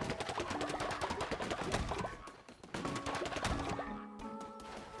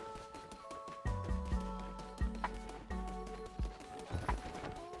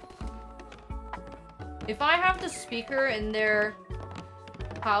 If I have the speaker in their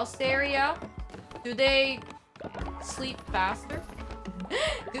house area, do they sleep faster?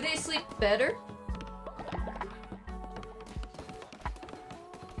 Do they sleep better?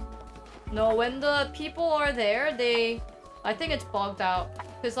 No, when the people are there, I think it's bugged out.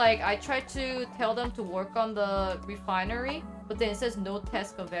 Cause like, I tried to tell them to work on the refinery, but then it says no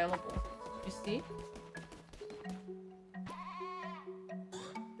task available. You see?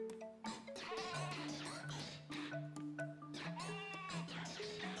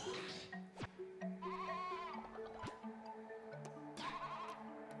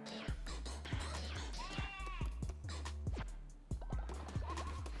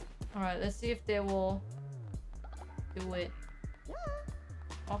 Alright, let's see if they will do it.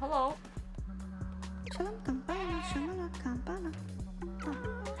 Oh, hello. Suena la campana, suena la campana.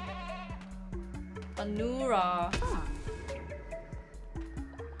 Anura.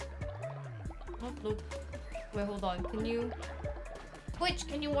 Oh, look. Wait, hold on. Can you... Twitch,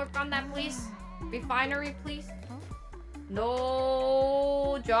 can you work on that, please? Refinery, please?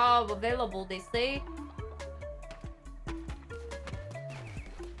 No job available, they say.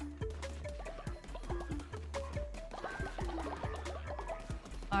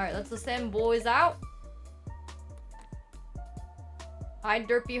 Alright, let's just send boys out. Hi,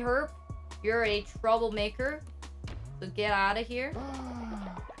 Derpy Herb. You're a troublemaker. So get out of here.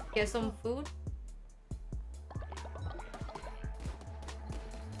 Get some food.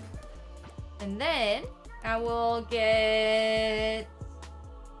 And then I will get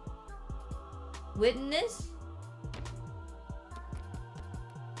witness.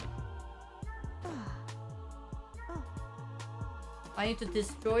 I need to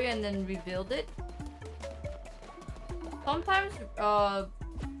destroy and then rebuild it. Sometimes, I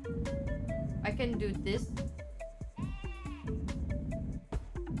can do this.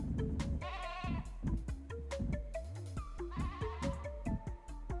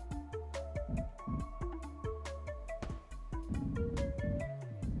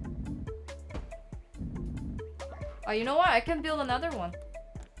 Oh, you know what? I can build another one.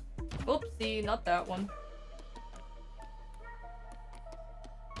 Oopsie, not that one.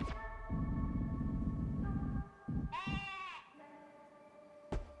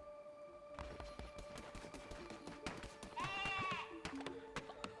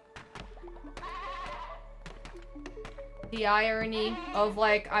 The irony of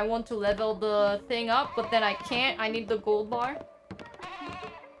like, I want to level the thing up, but then I can't. I need the gold bar.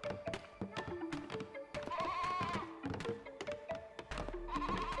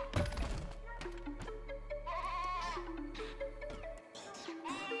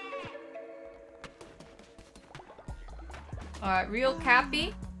 Alright, real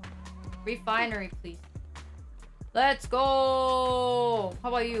Cappy. Refinery, please. Let's go! How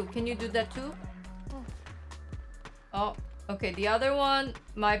about you? Can you do that too? Oh, okay. The other one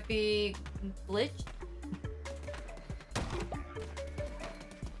might be glitched.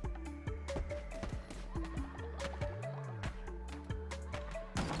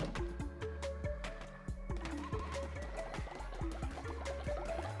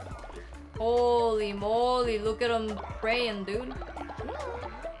 Holy moly, look at him praying, dude.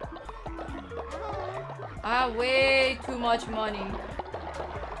 I have way too much money.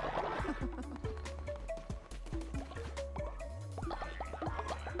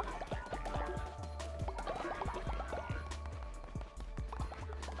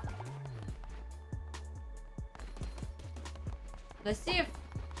 Let's see if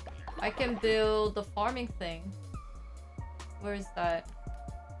I can build the farming thing. Where is that?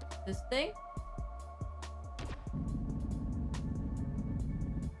 This thing?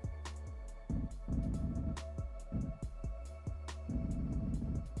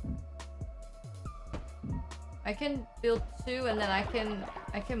 I can build two and then I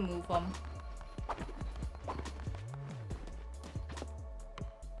can move them.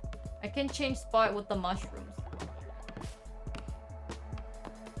 I can change spot with the mushrooms.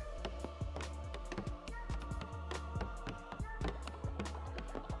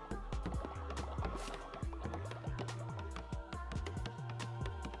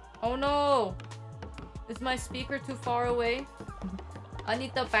 Oh no! Is my speaker too far away? I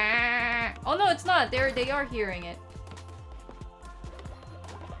need the back. Oh no, it's not. They are hearing it.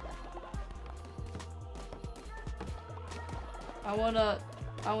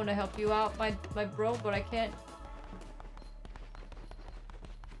 I wanna help you out, my bro, but I can't.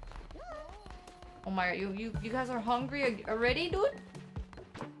 Oh my god, you guys are hungry already, dude?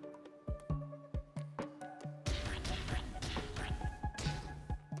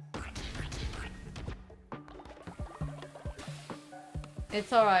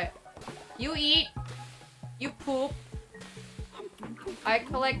 It's alright. You eat. You poop. I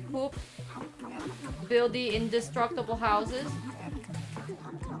collect poop. Build the indestructible houses.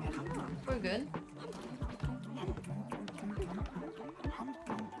 We're good.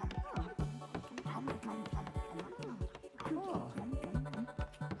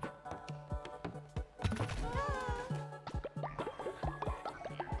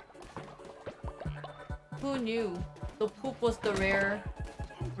 Who knew? The poop was the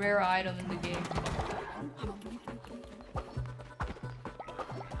rare item in the game.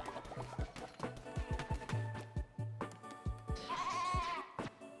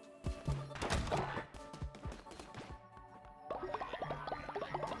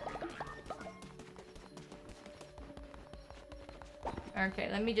 Okay,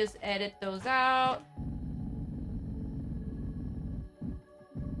 let me just edit those out.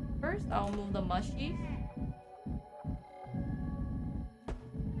 First, I'll move the mushies.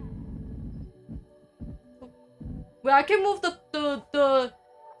 Wait, I can move the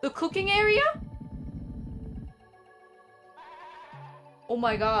cooking area? Oh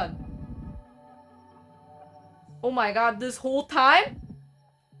my god. Oh my god, this whole time?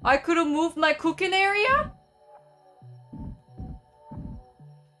 I could have moved my cooking area?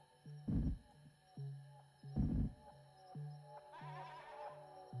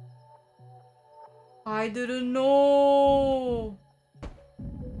 I didn't know.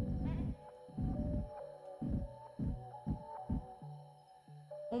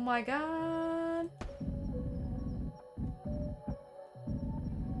 Oh my god.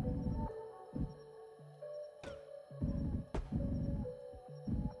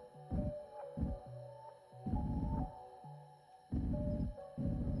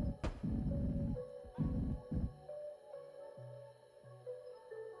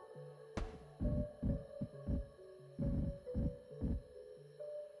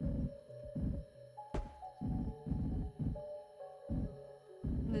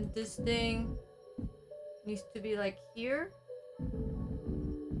 And then this thing needs to be like here.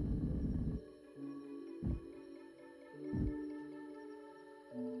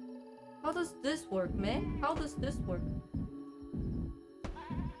 How does this work, man? How does this work?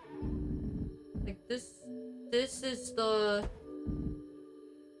 Like this is the...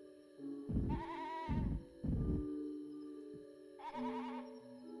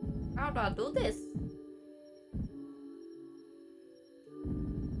 How do I do this?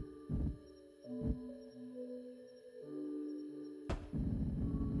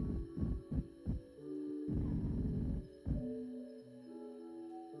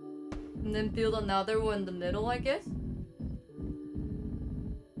 And then build another one in the middle, I guess?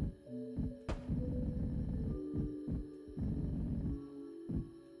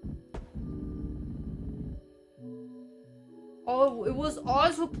 Oh, it was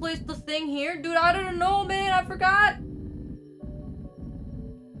Oz who placed the thing here? Dude, I don't know, man. I forgot.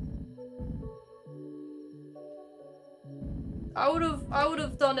 I would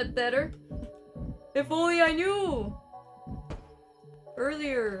have done it better. If only I knew.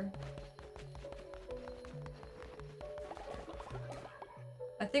 Earlier.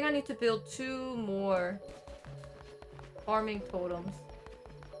 I think I need to build 2 more farming totems.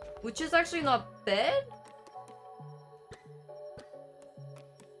 Which is actually not bad.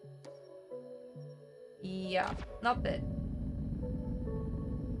 Yeah, not bad.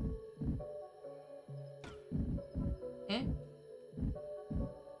 Eh?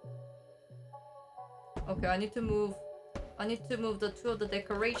 Okay, I need to move the 2 of the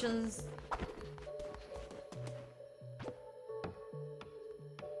decorations.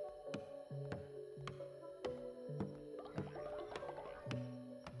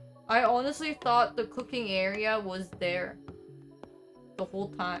 I honestly thought the cooking area was there the whole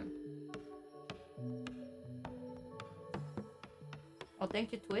time. Oh,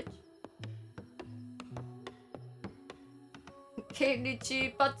 thank you, Twitch.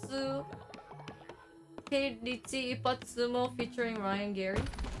 Keirichi Ipatsu. Keirichi Ipatsumo featuring Ryan Gary.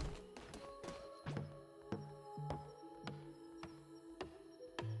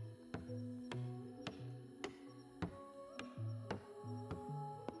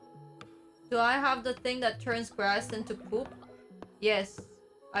 Do I have the thing that turns grass into poop? Yes,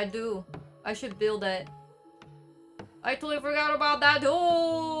 I do. I should build that. I totally forgot about that.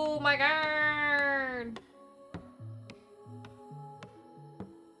 Oh my god.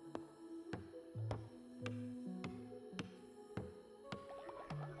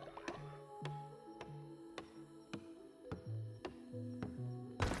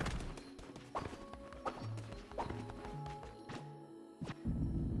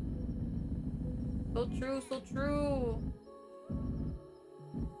 So true, so true.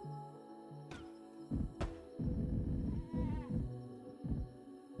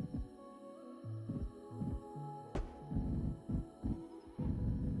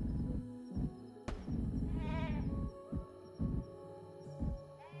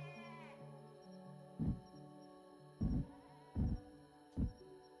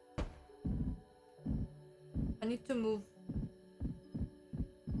 I need to move.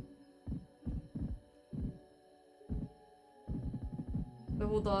 Wait,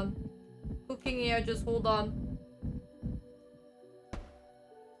 hold on. Cooking here, just hold on.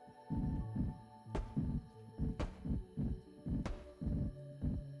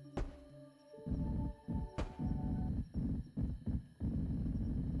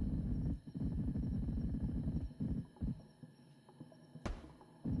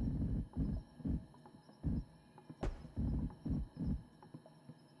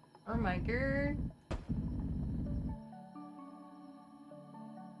 Oh my god.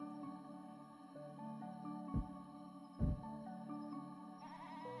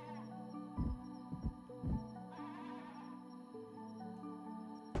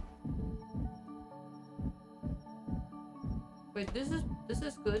 Wait, this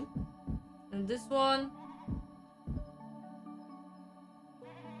is good. And this one.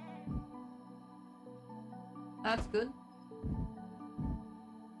 That's good.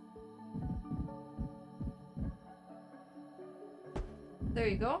 There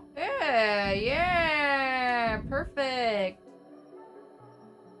you go. Yeah, yeah, perfect.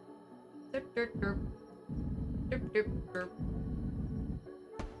 Derp, derp, derp. Derp, derp, derp.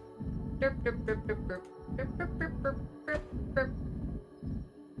 Derp, derp, derp, derp, derp. Derp, derp, derp, derp, derp, derp.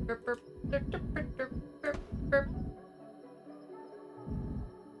 Derp, derp, derp, derp, derp, derp, derp.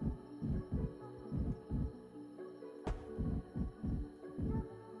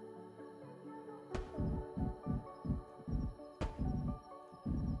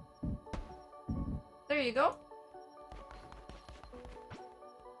 There you go.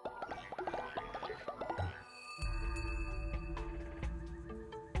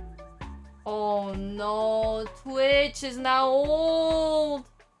 Oh no, Twitch is now old.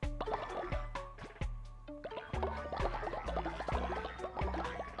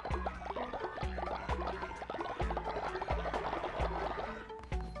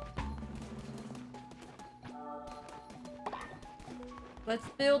 Let's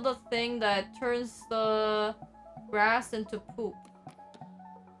build a thing that turns the grass into poop.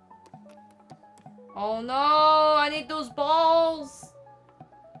 Oh no, I need those balls.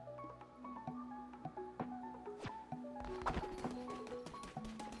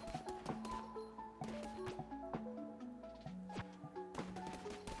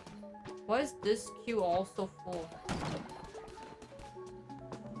 Why is this queue also full?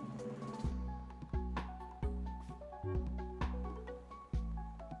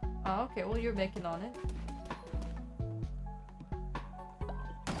 Oh, okay, well you're making on it.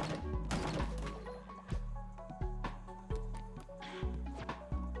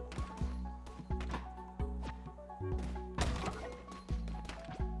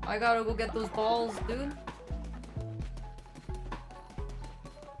 I gotta go get those balls, dude.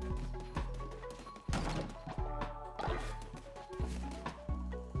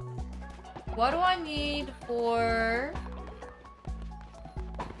 What do I need for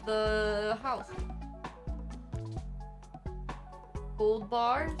the house? Gold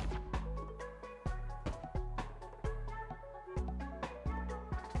bars?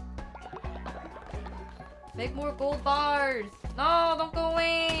 Make more gold bars! No, don't go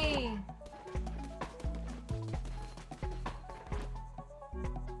away!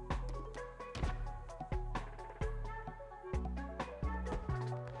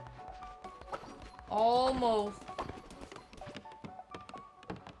 Almost.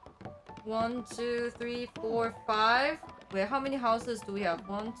 1, 2, 3, 4, 5. Wait, how many houses do we have?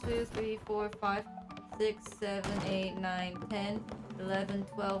 1, 2, 3, 4, 5, 6, 7, 8, 9, 10, 11,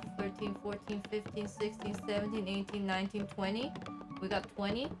 12, 13, 14, 15, 16, 17, 18, 19, 20. We got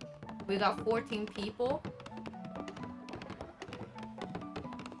 20. We got 14 people.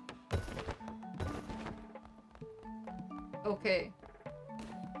 Okay.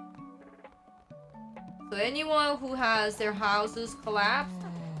 So anyone who has their houses collapsed,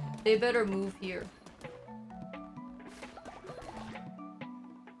 they better move here.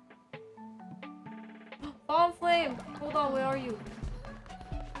 Bomb flame! Hold on, where are you?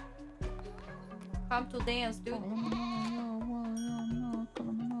 Come to dance, dude.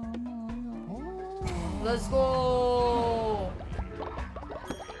 Let's go!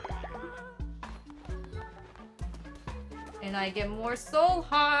 And I get more soul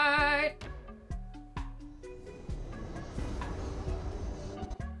heart!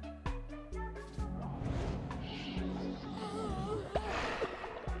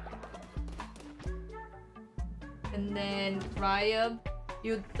 And then Ryab.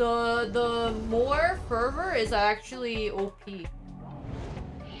 The more fervor is actually OP.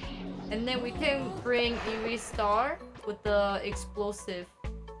 And then we can bring Eerie Star with the explosive.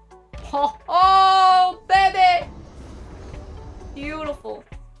 Oh, baby! Beautiful.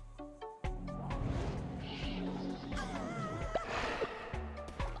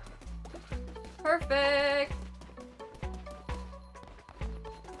 Perfect.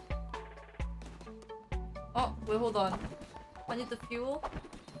 Oh, wait, hold on. I need the fuel.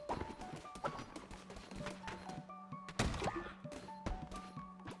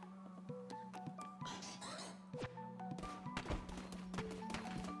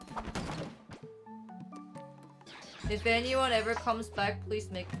 If anyone ever comes back,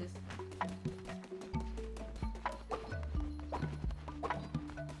 please make this.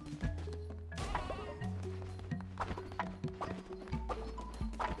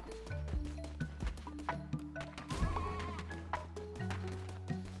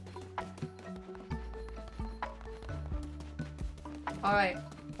 Alright.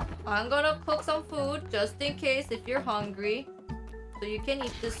 I'm gonna cook some food just in case if you're hungry. So you can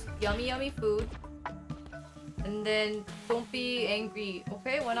eat this yummy yummy food. And then don't be angry,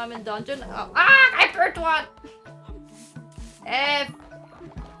 okay? When I'm in dungeon. I burnt one! F!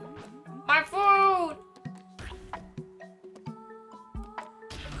 My food!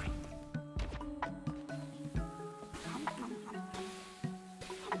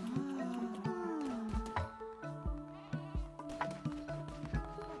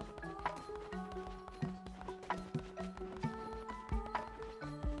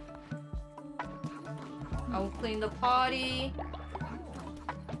 I'll clean the potty.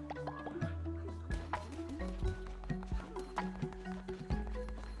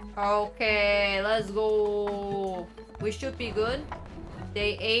 Okay, let's go. We should be good.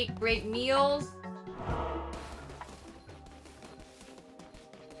 They ate great meals.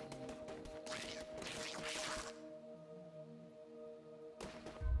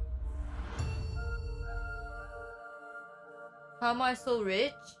 How am I so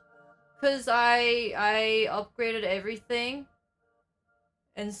rich? Cause I upgraded everything.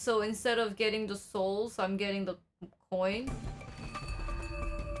 And so instead of getting the souls, I'm getting the coin.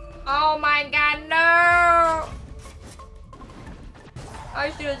 Oh my god, no!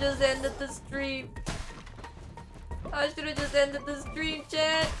 I should have just ended the stream. I should have just ended the stream,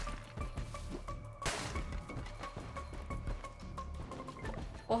 chat.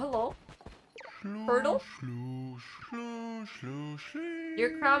 Oh, hello. Hurdle?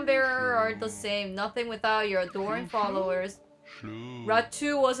 Your crown bearer are the same. Nothing without your adoring followers.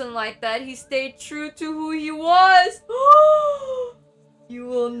 Ratu wasn't like that. He stayed true to who he was. You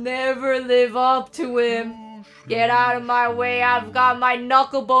will never live up to him. Get out of my way. I've got my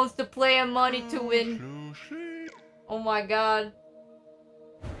knuckle bones to play and money to win. Oh my god.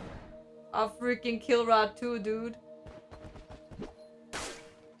 I'll freaking kill Ratu, dude.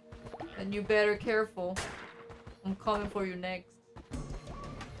 And you better careful. I'm coming for you next.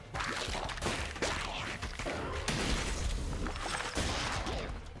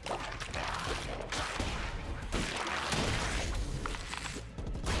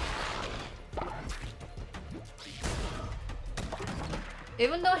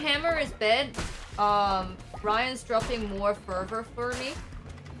 Even though hammer is bad, Ryan's dropping more fervor for me.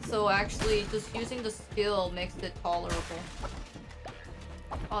 So actually, just using the skill makes it tolerable.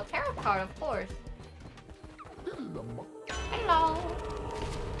 Oh, tarot card, of course. Hello.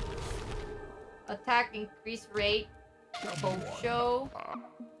 Attack increase rate. Show.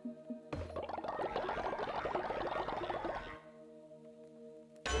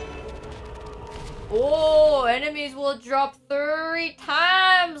 Oh, enemies will drop 30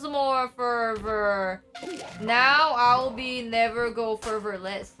 times more fervor. Now I will be never go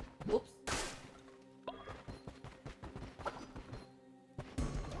fervorless. Whoops.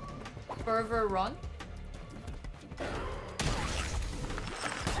 Fervor run.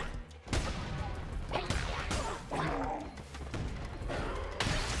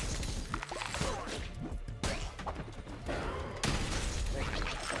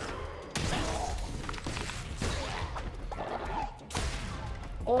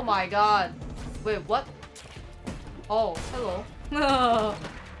 Oh my god. Wait, what? Oh, hello.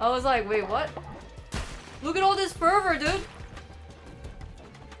 I was like, wait, what? Look at all this fervor, dude.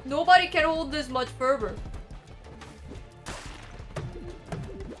 Nobody can hold this much fervor.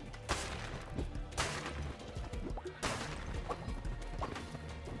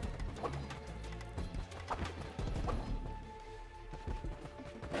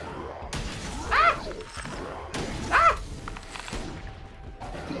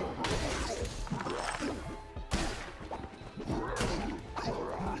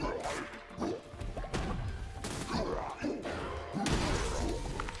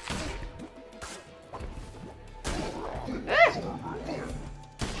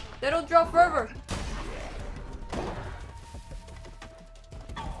 drop fervor.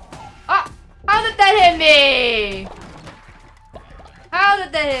 Ah! How did that hit me? How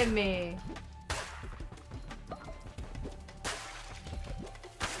did that hit me?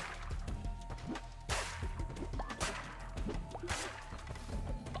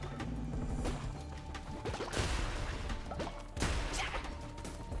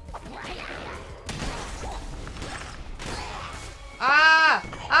 Ah!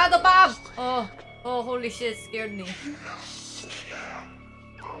 Ah, the bomb! Oh, oh, holy shit, scared me.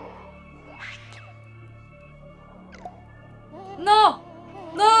 No!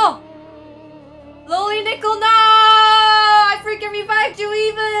 No! Loli Nickel, no! I freaking revived you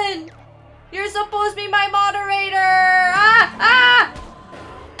even! You're supposed to be my moderator! Ah! Ah!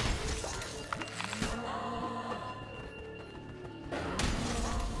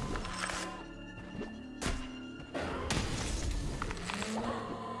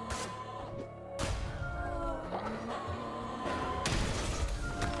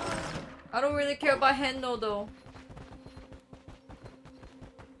 I don't really care about Hendo though.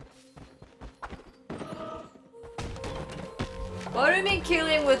 What do you mean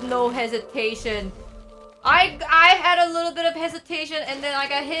killing with no hesitation? I had a little bit of hesitation and then I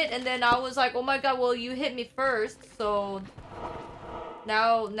got hit and then I was like, oh my god, well you hit me first, so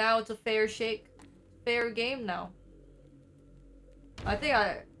now it's a fair game now. I think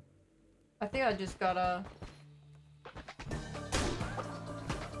I just gotta.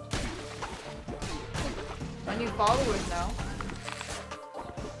 I need followers now.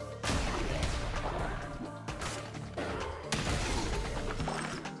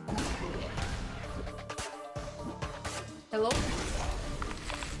 Hello?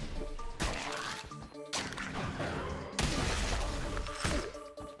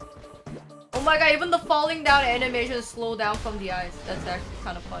 Oh my god, even the falling down animation slow down from the eyes. That's actually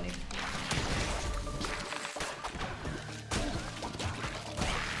kind of funny.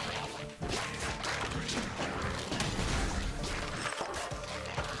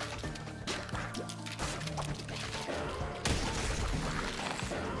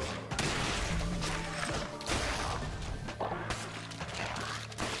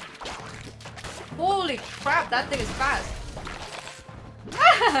 Holy crap, that thing is fast.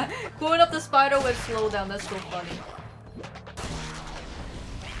 Going up the spider web slow down, that's so funny.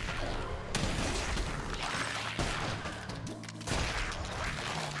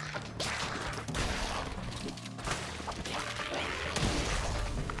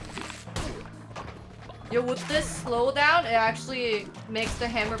 Yo, with this slowdown, it actually makes the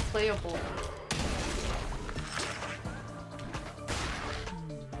hammer playable.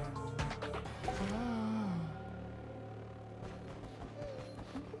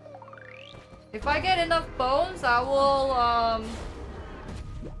 If I get enough bones, I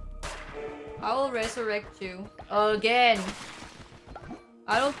will resurrect you again.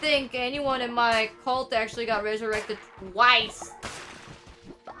 I don't think anyone in my cult actually got resurrected twice.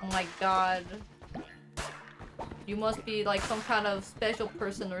 Oh my god. You must be like some kind of special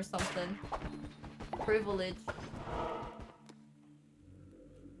person or something. Privilege.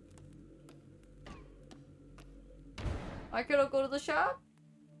 I could go to the shop?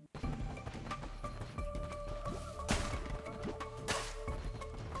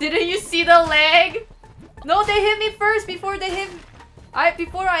 Didn't you see the leg? No, they hit me first before they hit...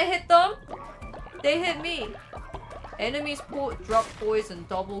 Before I hit them, they hit me. Enemies drop poison,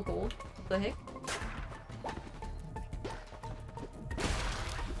 double gold. What the heck?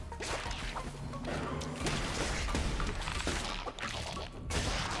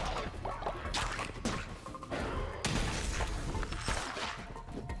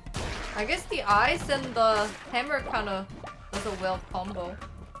 I guess the ice and the hammer kind of does a well combo.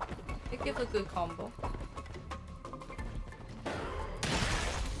 It gives a good combo.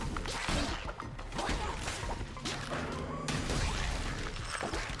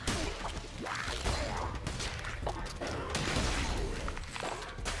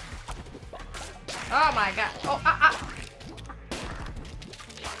 Oh my god. Oh, ah.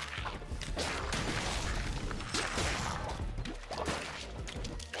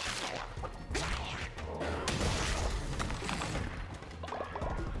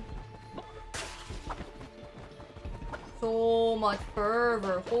 So much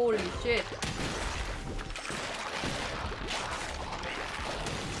fervor, holy shit.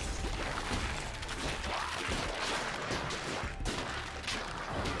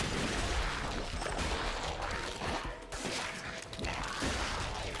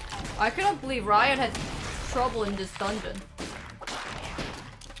 I cannot believe Ryan had trouble in this dungeon.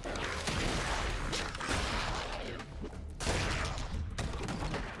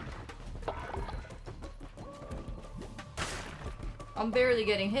 I'm barely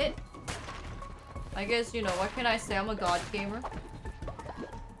getting hit. I guess, you know, what can I say? I'm a god gamer.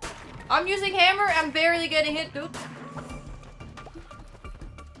 I'm using hammer, I'm barely getting hit, dude.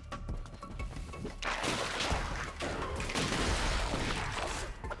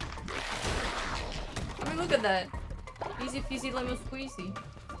 I mean, look at that. Easy peasy lemon squeezy.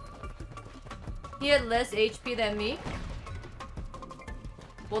 He had less HP than me.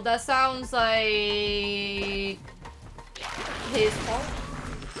 Well, that sounds like his fault.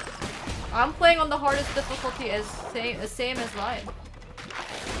 I'm playing on the hardest difficulty as same as mine.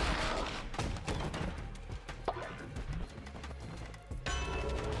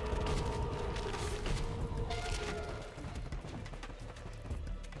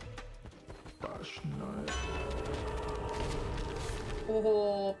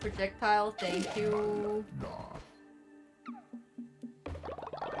 Oh, projectile, thank you.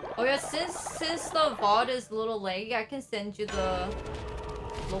 Oh yeah, since the VOD is a little laggy, I can send you the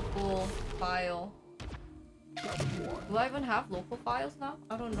local file. Do I even have local files now?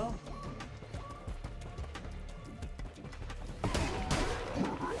 I don't know.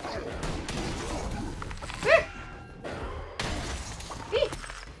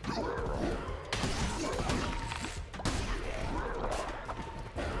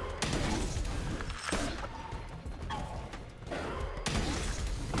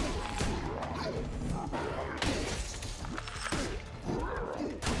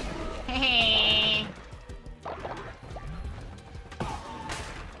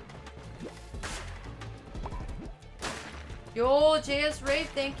 Yo, JS Ray,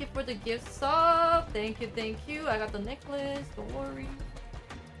 thank you for the gift sub. Thank you. I got the necklace, don't worry.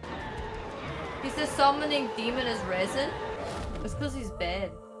 He says summoning demon is resin. It's because he's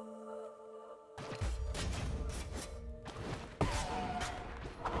bad.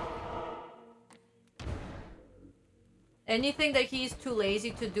 Anything that he's too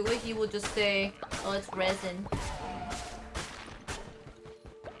lazy to do it, he will just say, oh, it's resin.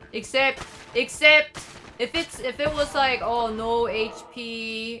 Except if it was like, oh, no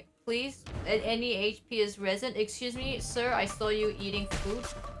HP, please, any HP is resin. Excuse me, sir, I saw you eating food.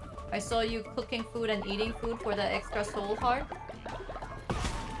 I saw you cooking food and eating food for the extra soul heart.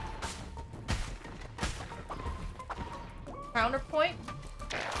 Counterpoint?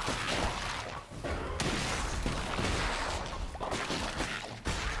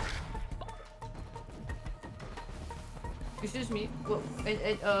 Excuse me. What?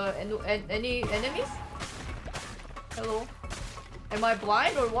 Any enemies? Hello? Am I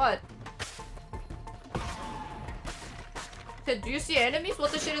blind or what? Do you see enemies?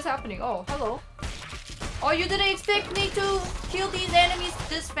 What the shit is happening? Oh, hello. Oh, you didn't expect me to kill these enemies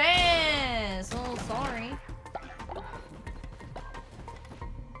this fast. Oh, sorry.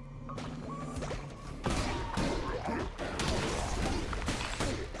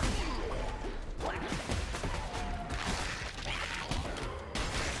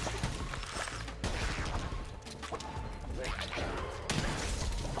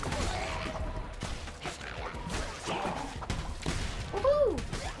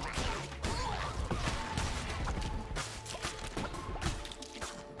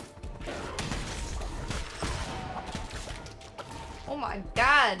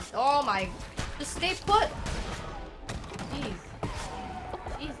 Oh my... Just stay put! Jeez.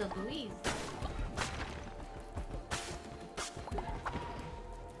 Jesus Louise.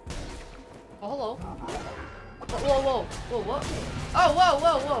 Oh, hello. Whoa, what? Oh,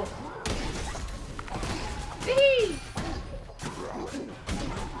 whoa! Wee!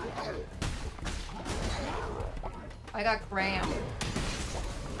 I got crammed.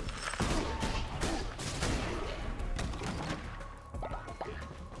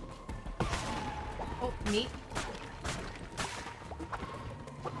 Meat.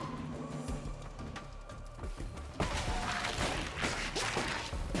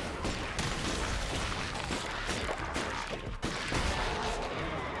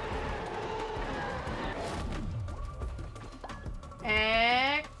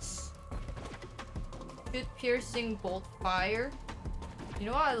 Axe. Shoot piercing bolt fire. You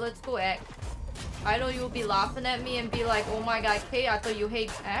know what? Let's go axe. I know you'll be laughing at me and be like, oh my god, Kay, I thought you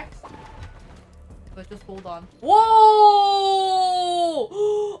hate axe. But just hold on. Whoa!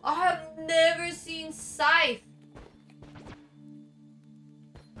 I have never seen Scythe.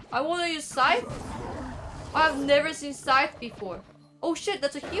 I want to use Scythe? I've never seen Scythe before. Oh shit,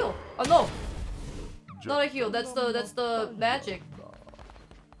 that's a heal. Oh no. Not a heal, that's the magic.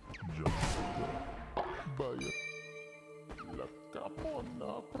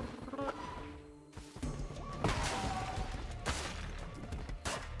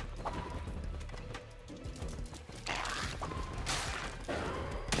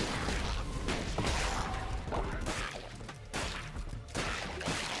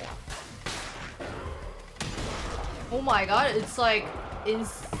 Oh my god, it's like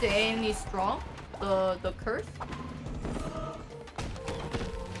insanely strong. The curse.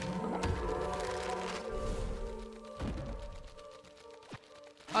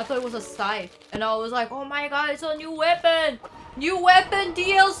 I thought it was a scythe, and I was like, oh my god, it's a new weapon! New weapon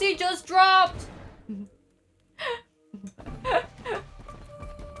DLC just dropped!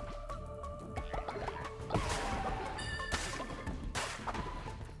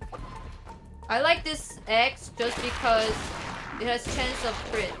 I like this X just because it has chance of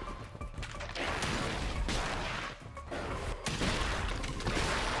crit.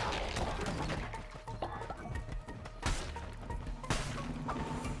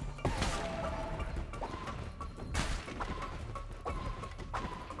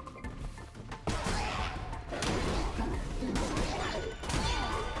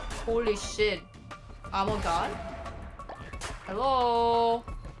 Holy shit. Ammo god? Hello?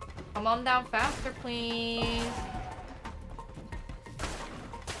 Come on down faster, please.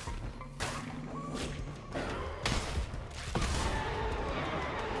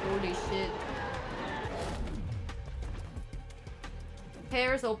 Holy shit.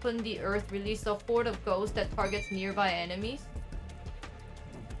 Pairs open the earth, release a horde of ghosts that targets nearby enemies.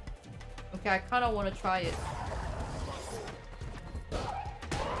 Okay, I kinda wanna try it.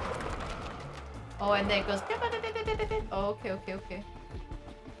 Oh, and then it goes. Oh, okay, okay, okay.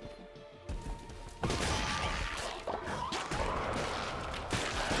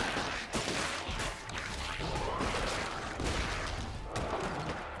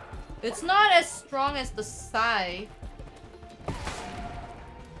 It's not as strong as the scythe.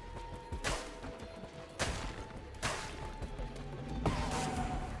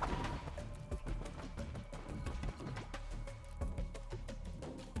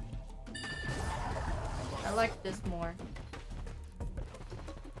 I like this more.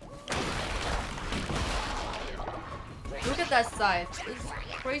 Look at that scythe. It's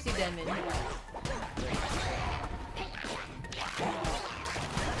crazy damage.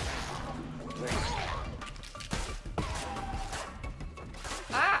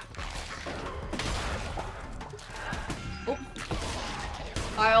 Ah! Oops.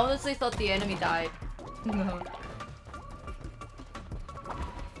 I honestly thought the enemy died.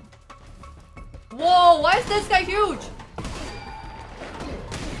 Whoa, why is this guy huge?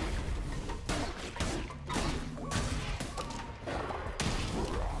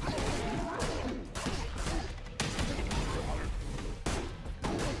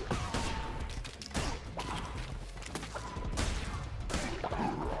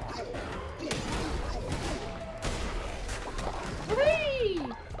 Whee!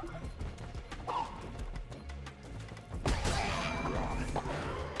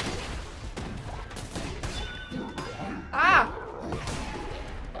 Ah!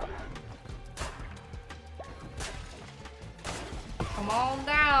 Come on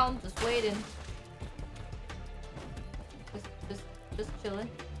down. Just waiting. Just chilling.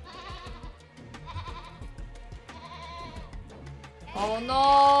 Oh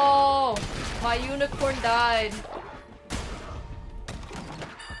no! My unicorn died.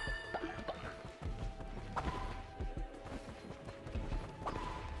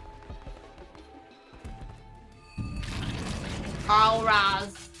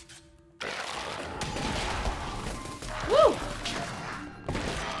 Auras. Woo!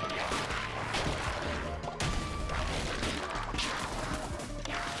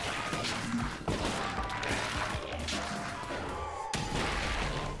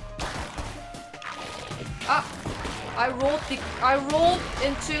 Ah! I rolled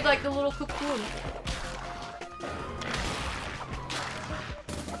into like the little cocoon.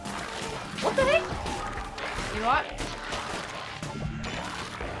 What the heck? You know what?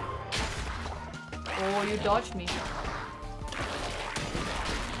 Oh, you dodged me.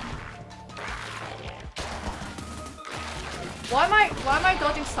 Why am I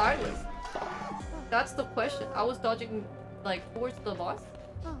dodging sideways? That's the question. I was dodging like towards the boss.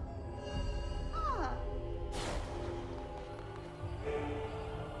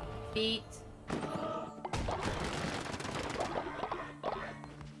 Beat.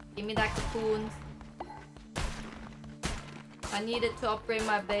 Give me that cocoon. I need it to upgrade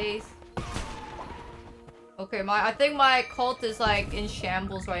my base. Okay, I think my cult is like in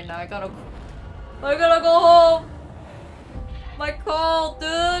shambles right now. I gotta go home. My cult,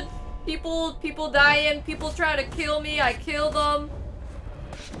 dude. People dying. People trying to kill me. I kill them.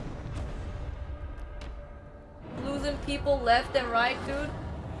 Losing people left and right, dude.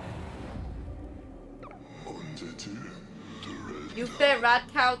 You fed rat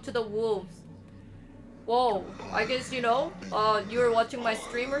cow to the wolves. Whoa, I guess you know. You were watching my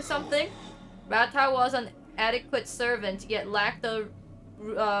stream or something. Rat cow was an adequate servant, yet lack the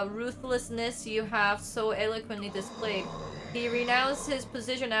ruthlessness you have so eloquently displayed. He renounced his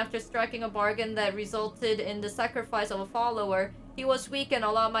position after striking a bargain that resulted in the sacrifice of a follower. He was weak and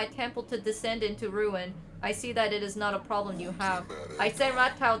allowed my temple to descend into ruin. I see that it is not a problem you have. I sent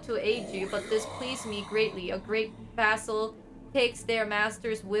Ratau to aid you, but this pleased me greatly. A great vassal takes their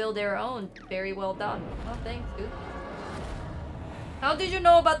master's will their own. Very well done. Oh, thanks, dude. How did you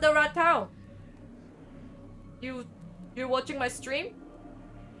know about the Ratau? You're watching my stream?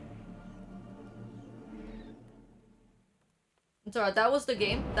 It's alright, that was the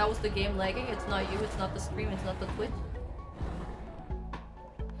game. That was the game lagging. It's not you, it's not the stream, it's not the Twitch.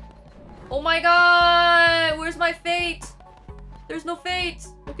 Oh my god! Where's my fate? There's no fate!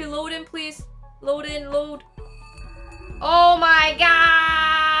 Okay, load in, please. Load in, load. Oh my god!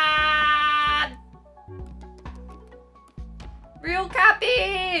 Real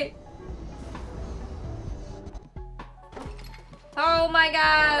Cappy! Oh my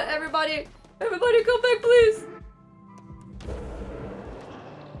god! Everybody come back, please!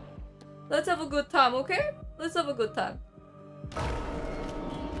 Let's have a good time, okay? Let's have a good time.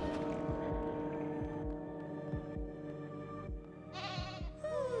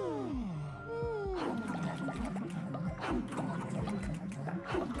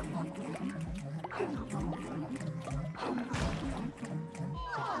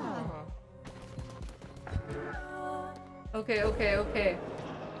 Okay.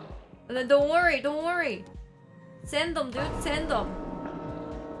 And then don't worry. Send them, dude, send them.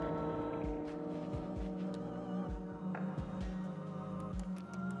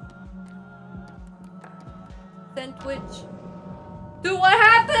 Send Twitch. Dude, what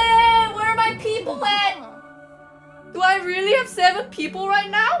happened? Where are my people at? Do I really have 7 people right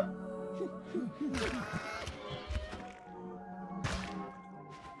now?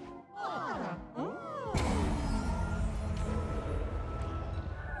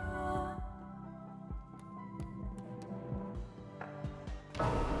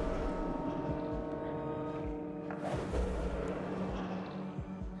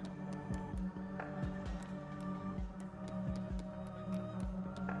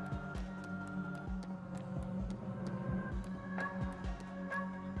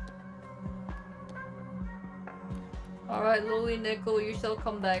 Alright, Lowly Nickel, you shall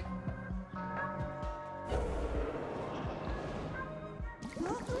come back.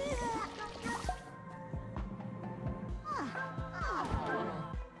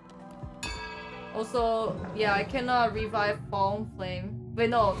 Also, yeah, I cannot revive Fallen Flame. Wait,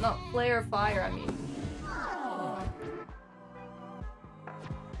 no, not Flare Fire, I mean.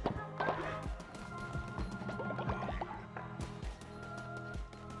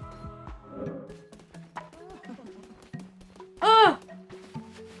 Ah!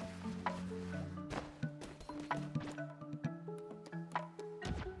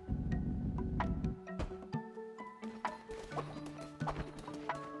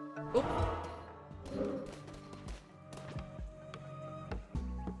 Oops.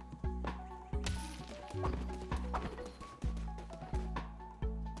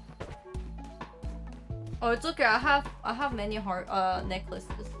 Oh, it's okay. I have many heart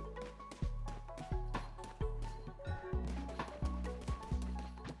necklaces.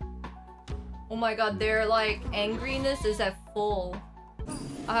 Oh my god, their like angriness is at full.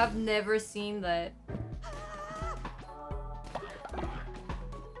 I have never seen that.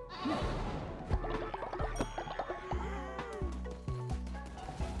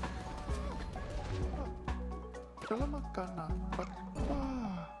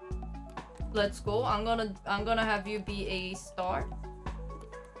 Let's go. I'm gonna have you be a star.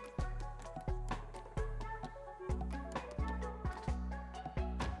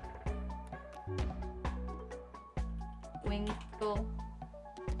 Winkle.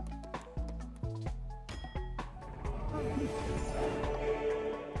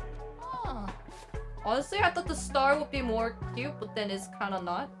 Honestly, I thought the star would be more cute, but then it's kind of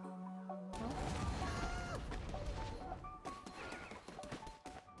not.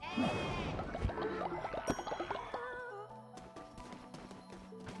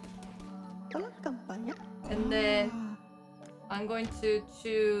 And then I'm going to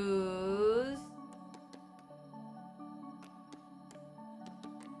choose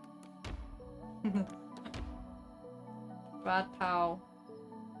Ratau.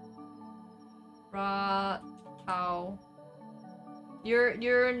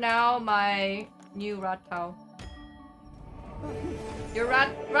 You're now my new Ratau. Your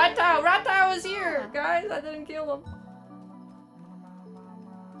Ratau is here, guys. I didn't kill him.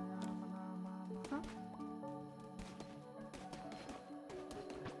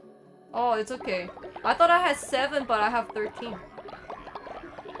 Oh, it's okay. I thought I had 7, but I have 13.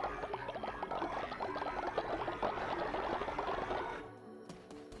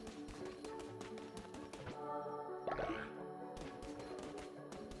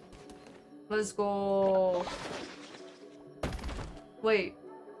 Let's go. Wait.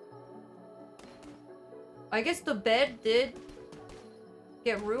 I guess the bed did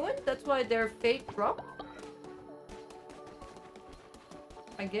get ruined? That's why their fate dropped?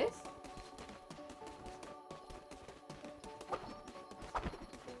 I guess?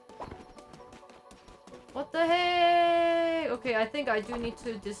 What the heck? Okay, I think I do need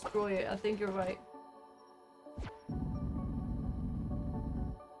to destroy it. I think you're right.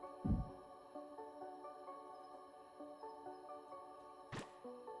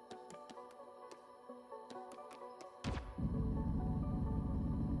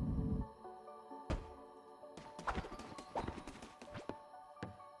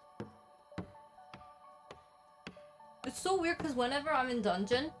 It's so weird because whenever I'm in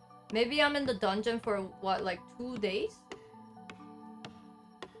dungeon, maybe I'm in the dungeon for what, like 2 days?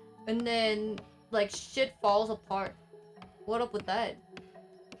 And then, like, shit falls apart. What up with that?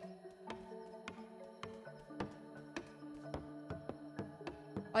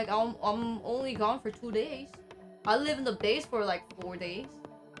 Like, I'm only gone for 2 days. I live in the base for like 4 days.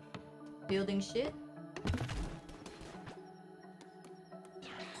 Building shit.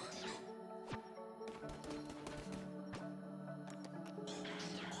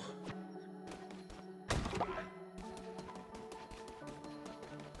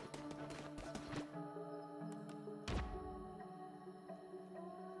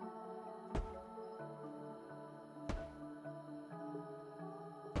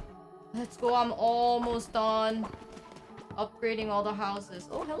 Let's go, I'm almost done upgrading all the houses.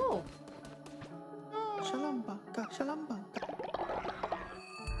 Oh, hello. Shalom baka, shalom baka.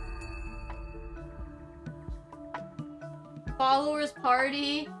 Followers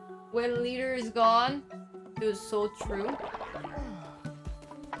party when leader is gone. It was so true.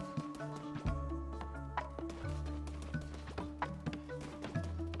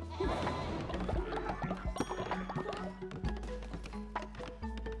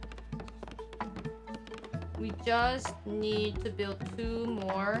 We just need to build 2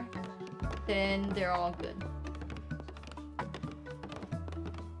 more, then they're all good.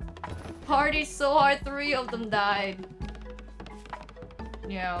 Party so hard, 3 of them died.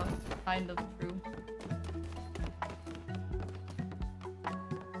 Yeah, kind of true.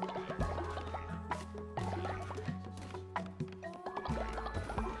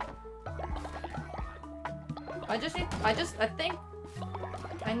 I think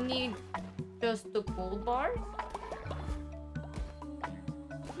I need just the gold bars.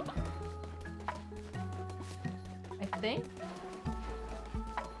 I think.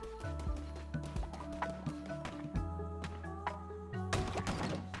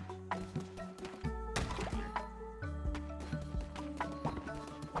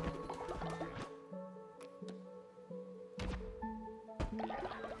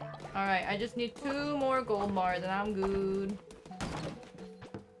 Alright, I just need 2 more gold bars and I'm good.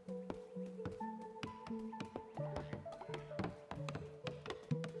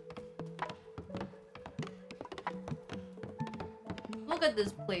 Look at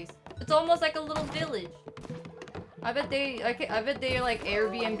this place. It's almost like a little village. I bet they like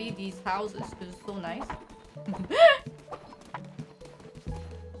Airbnb these houses because it's so nice.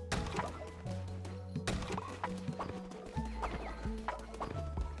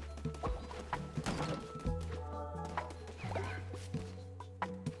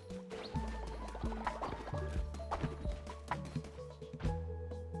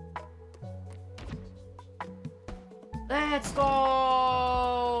 Let's go!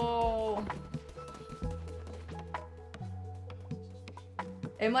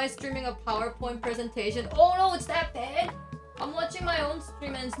 Am I streaming a PowerPoint presentation? Oh no, it's that bad! I'm watching my own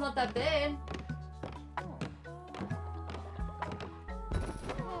stream and it's not that bad.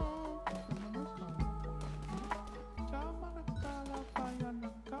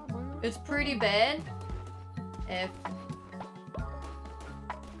 It's pretty bad. F.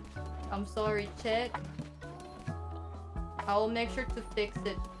 I'm sorry, chat. I will make sure to fix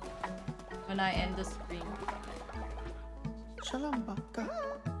it when I end the stream. Shalom baka.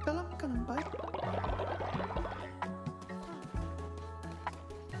 Shalom ka ng bay.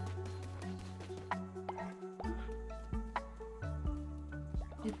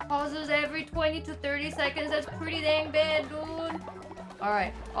 It pauses every 20 to 30 seconds. That's pretty dang bad, dude.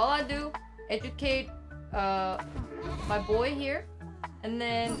 Alright, all I do, educate my boy here, and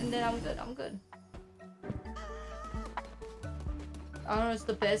then I'm good. I don't know, it's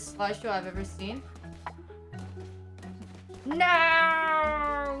the best slideshow I've ever seen. No!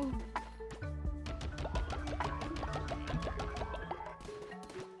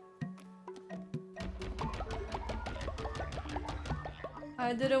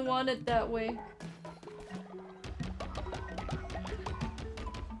 I didn't want it that way.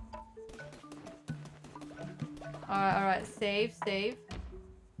 Alright, save.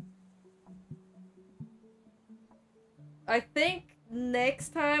 I think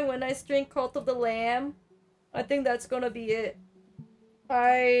next time when I stream Cult of the Lamb, I think that's gonna be it.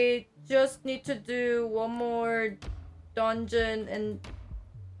 I just need to do one more dungeon and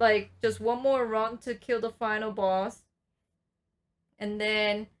like just one more run to kill the final boss. And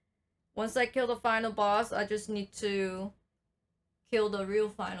then once I kill the final boss, I just need to kill the real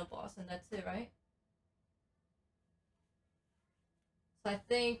final boss and that's it, right? So I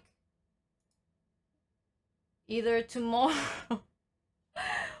think either tomorrow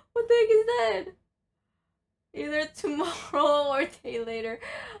what the heck is that? Either tomorrow or a day later,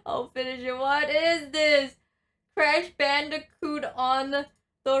 I'll finish it. What is this? Crash Bandicoot on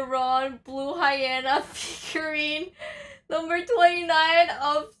the Run Blue Hyena figurine number 29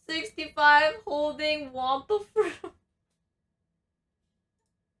 of 65 holding Wampa Fruit.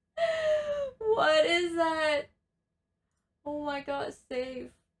 What is that? Oh my god,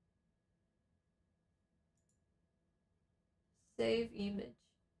 save. Save image.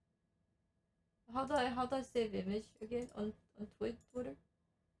 How do I save image again on Twitter?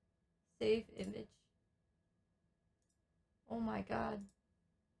 Save image. Oh my god.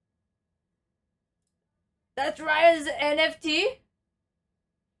 That's right, as NFT?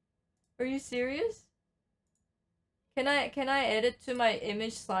 Are you serious? Can I add it to my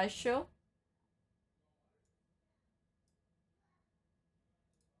image slideshow?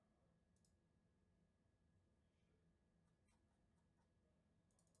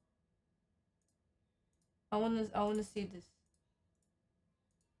 I wanna see this.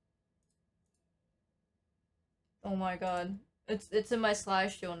 Oh my god. It's in my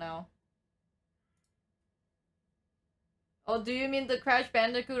slideshow now. Oh, do you mean the Crash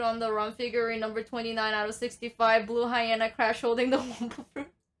Bandicoot on the Run figurine number 29 out of 65 Blue Hyena Crash holding the Wumpa Fruit?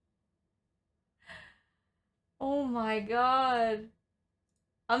 Oh my god.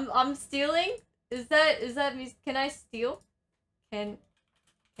 I'm stealing? Is that me? Can I steal? Can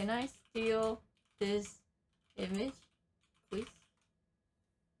I steal this image, please?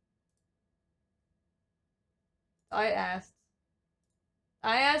 I asked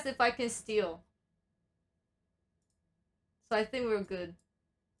if I can steal. So I think we're good.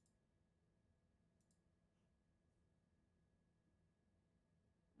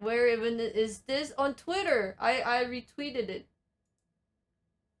 Where even is this? On Twitter. I retweeted it.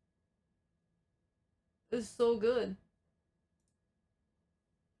 It's so good.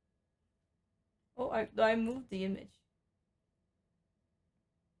 Oh, I moved the image.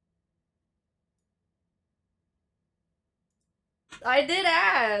 I did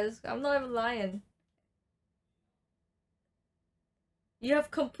ask. I'm not even lying. You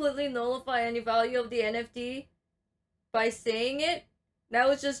have completely nullified any value of the NFT by saying it? Now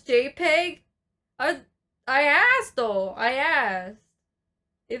it's just JPEG? I asked though. I asked.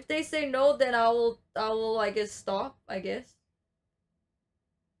 If they say no, then I will I guess stop, I guess.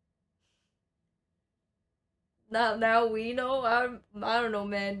 Now we know. I don't know,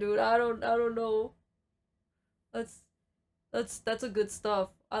 man, dude. I don't know. That's a good stuff.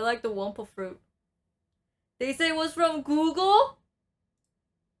 I like the Wumpa Fruit. They say it was from Google?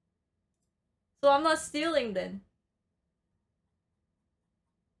 So I'm not stealing then.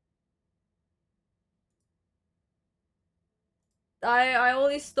 I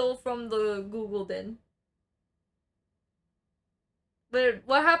only stole from the Google then. But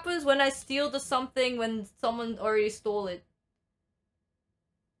what happens when I steal the something when someone already stole it?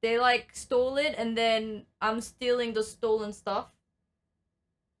 They like stole it and then I'm stealing the stolen stuff.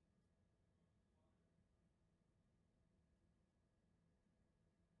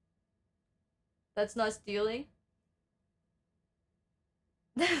 That's not stealing.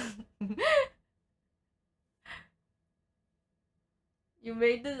 You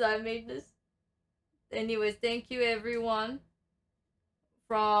made this, I made this. Anyways, thank you everyone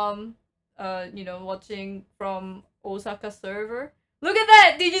from watching from Osaka server. Look at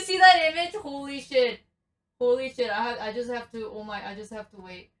that! Did you see that image? Holy shit. Holy shit. I just have to I just have to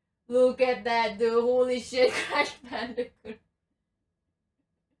wait. Look at that, dude. Holy shit, Crash Bandicoot.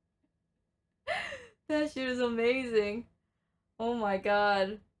 That shit is amazing. Oh my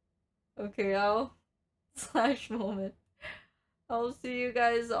god. Okay, I'll slash moment. I'll see you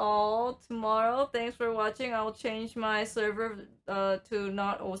guys all tomorrow. Thanks for watching. I'll change my server to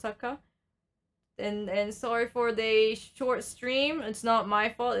not Osaka. And sorry for the short stream. It's not my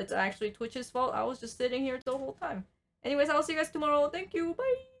fault. It's actually Twitch's fault. I was just sitting here the whole time. Anyways, I'll see you guys tomorrow. Thank you.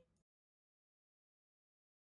 Bye.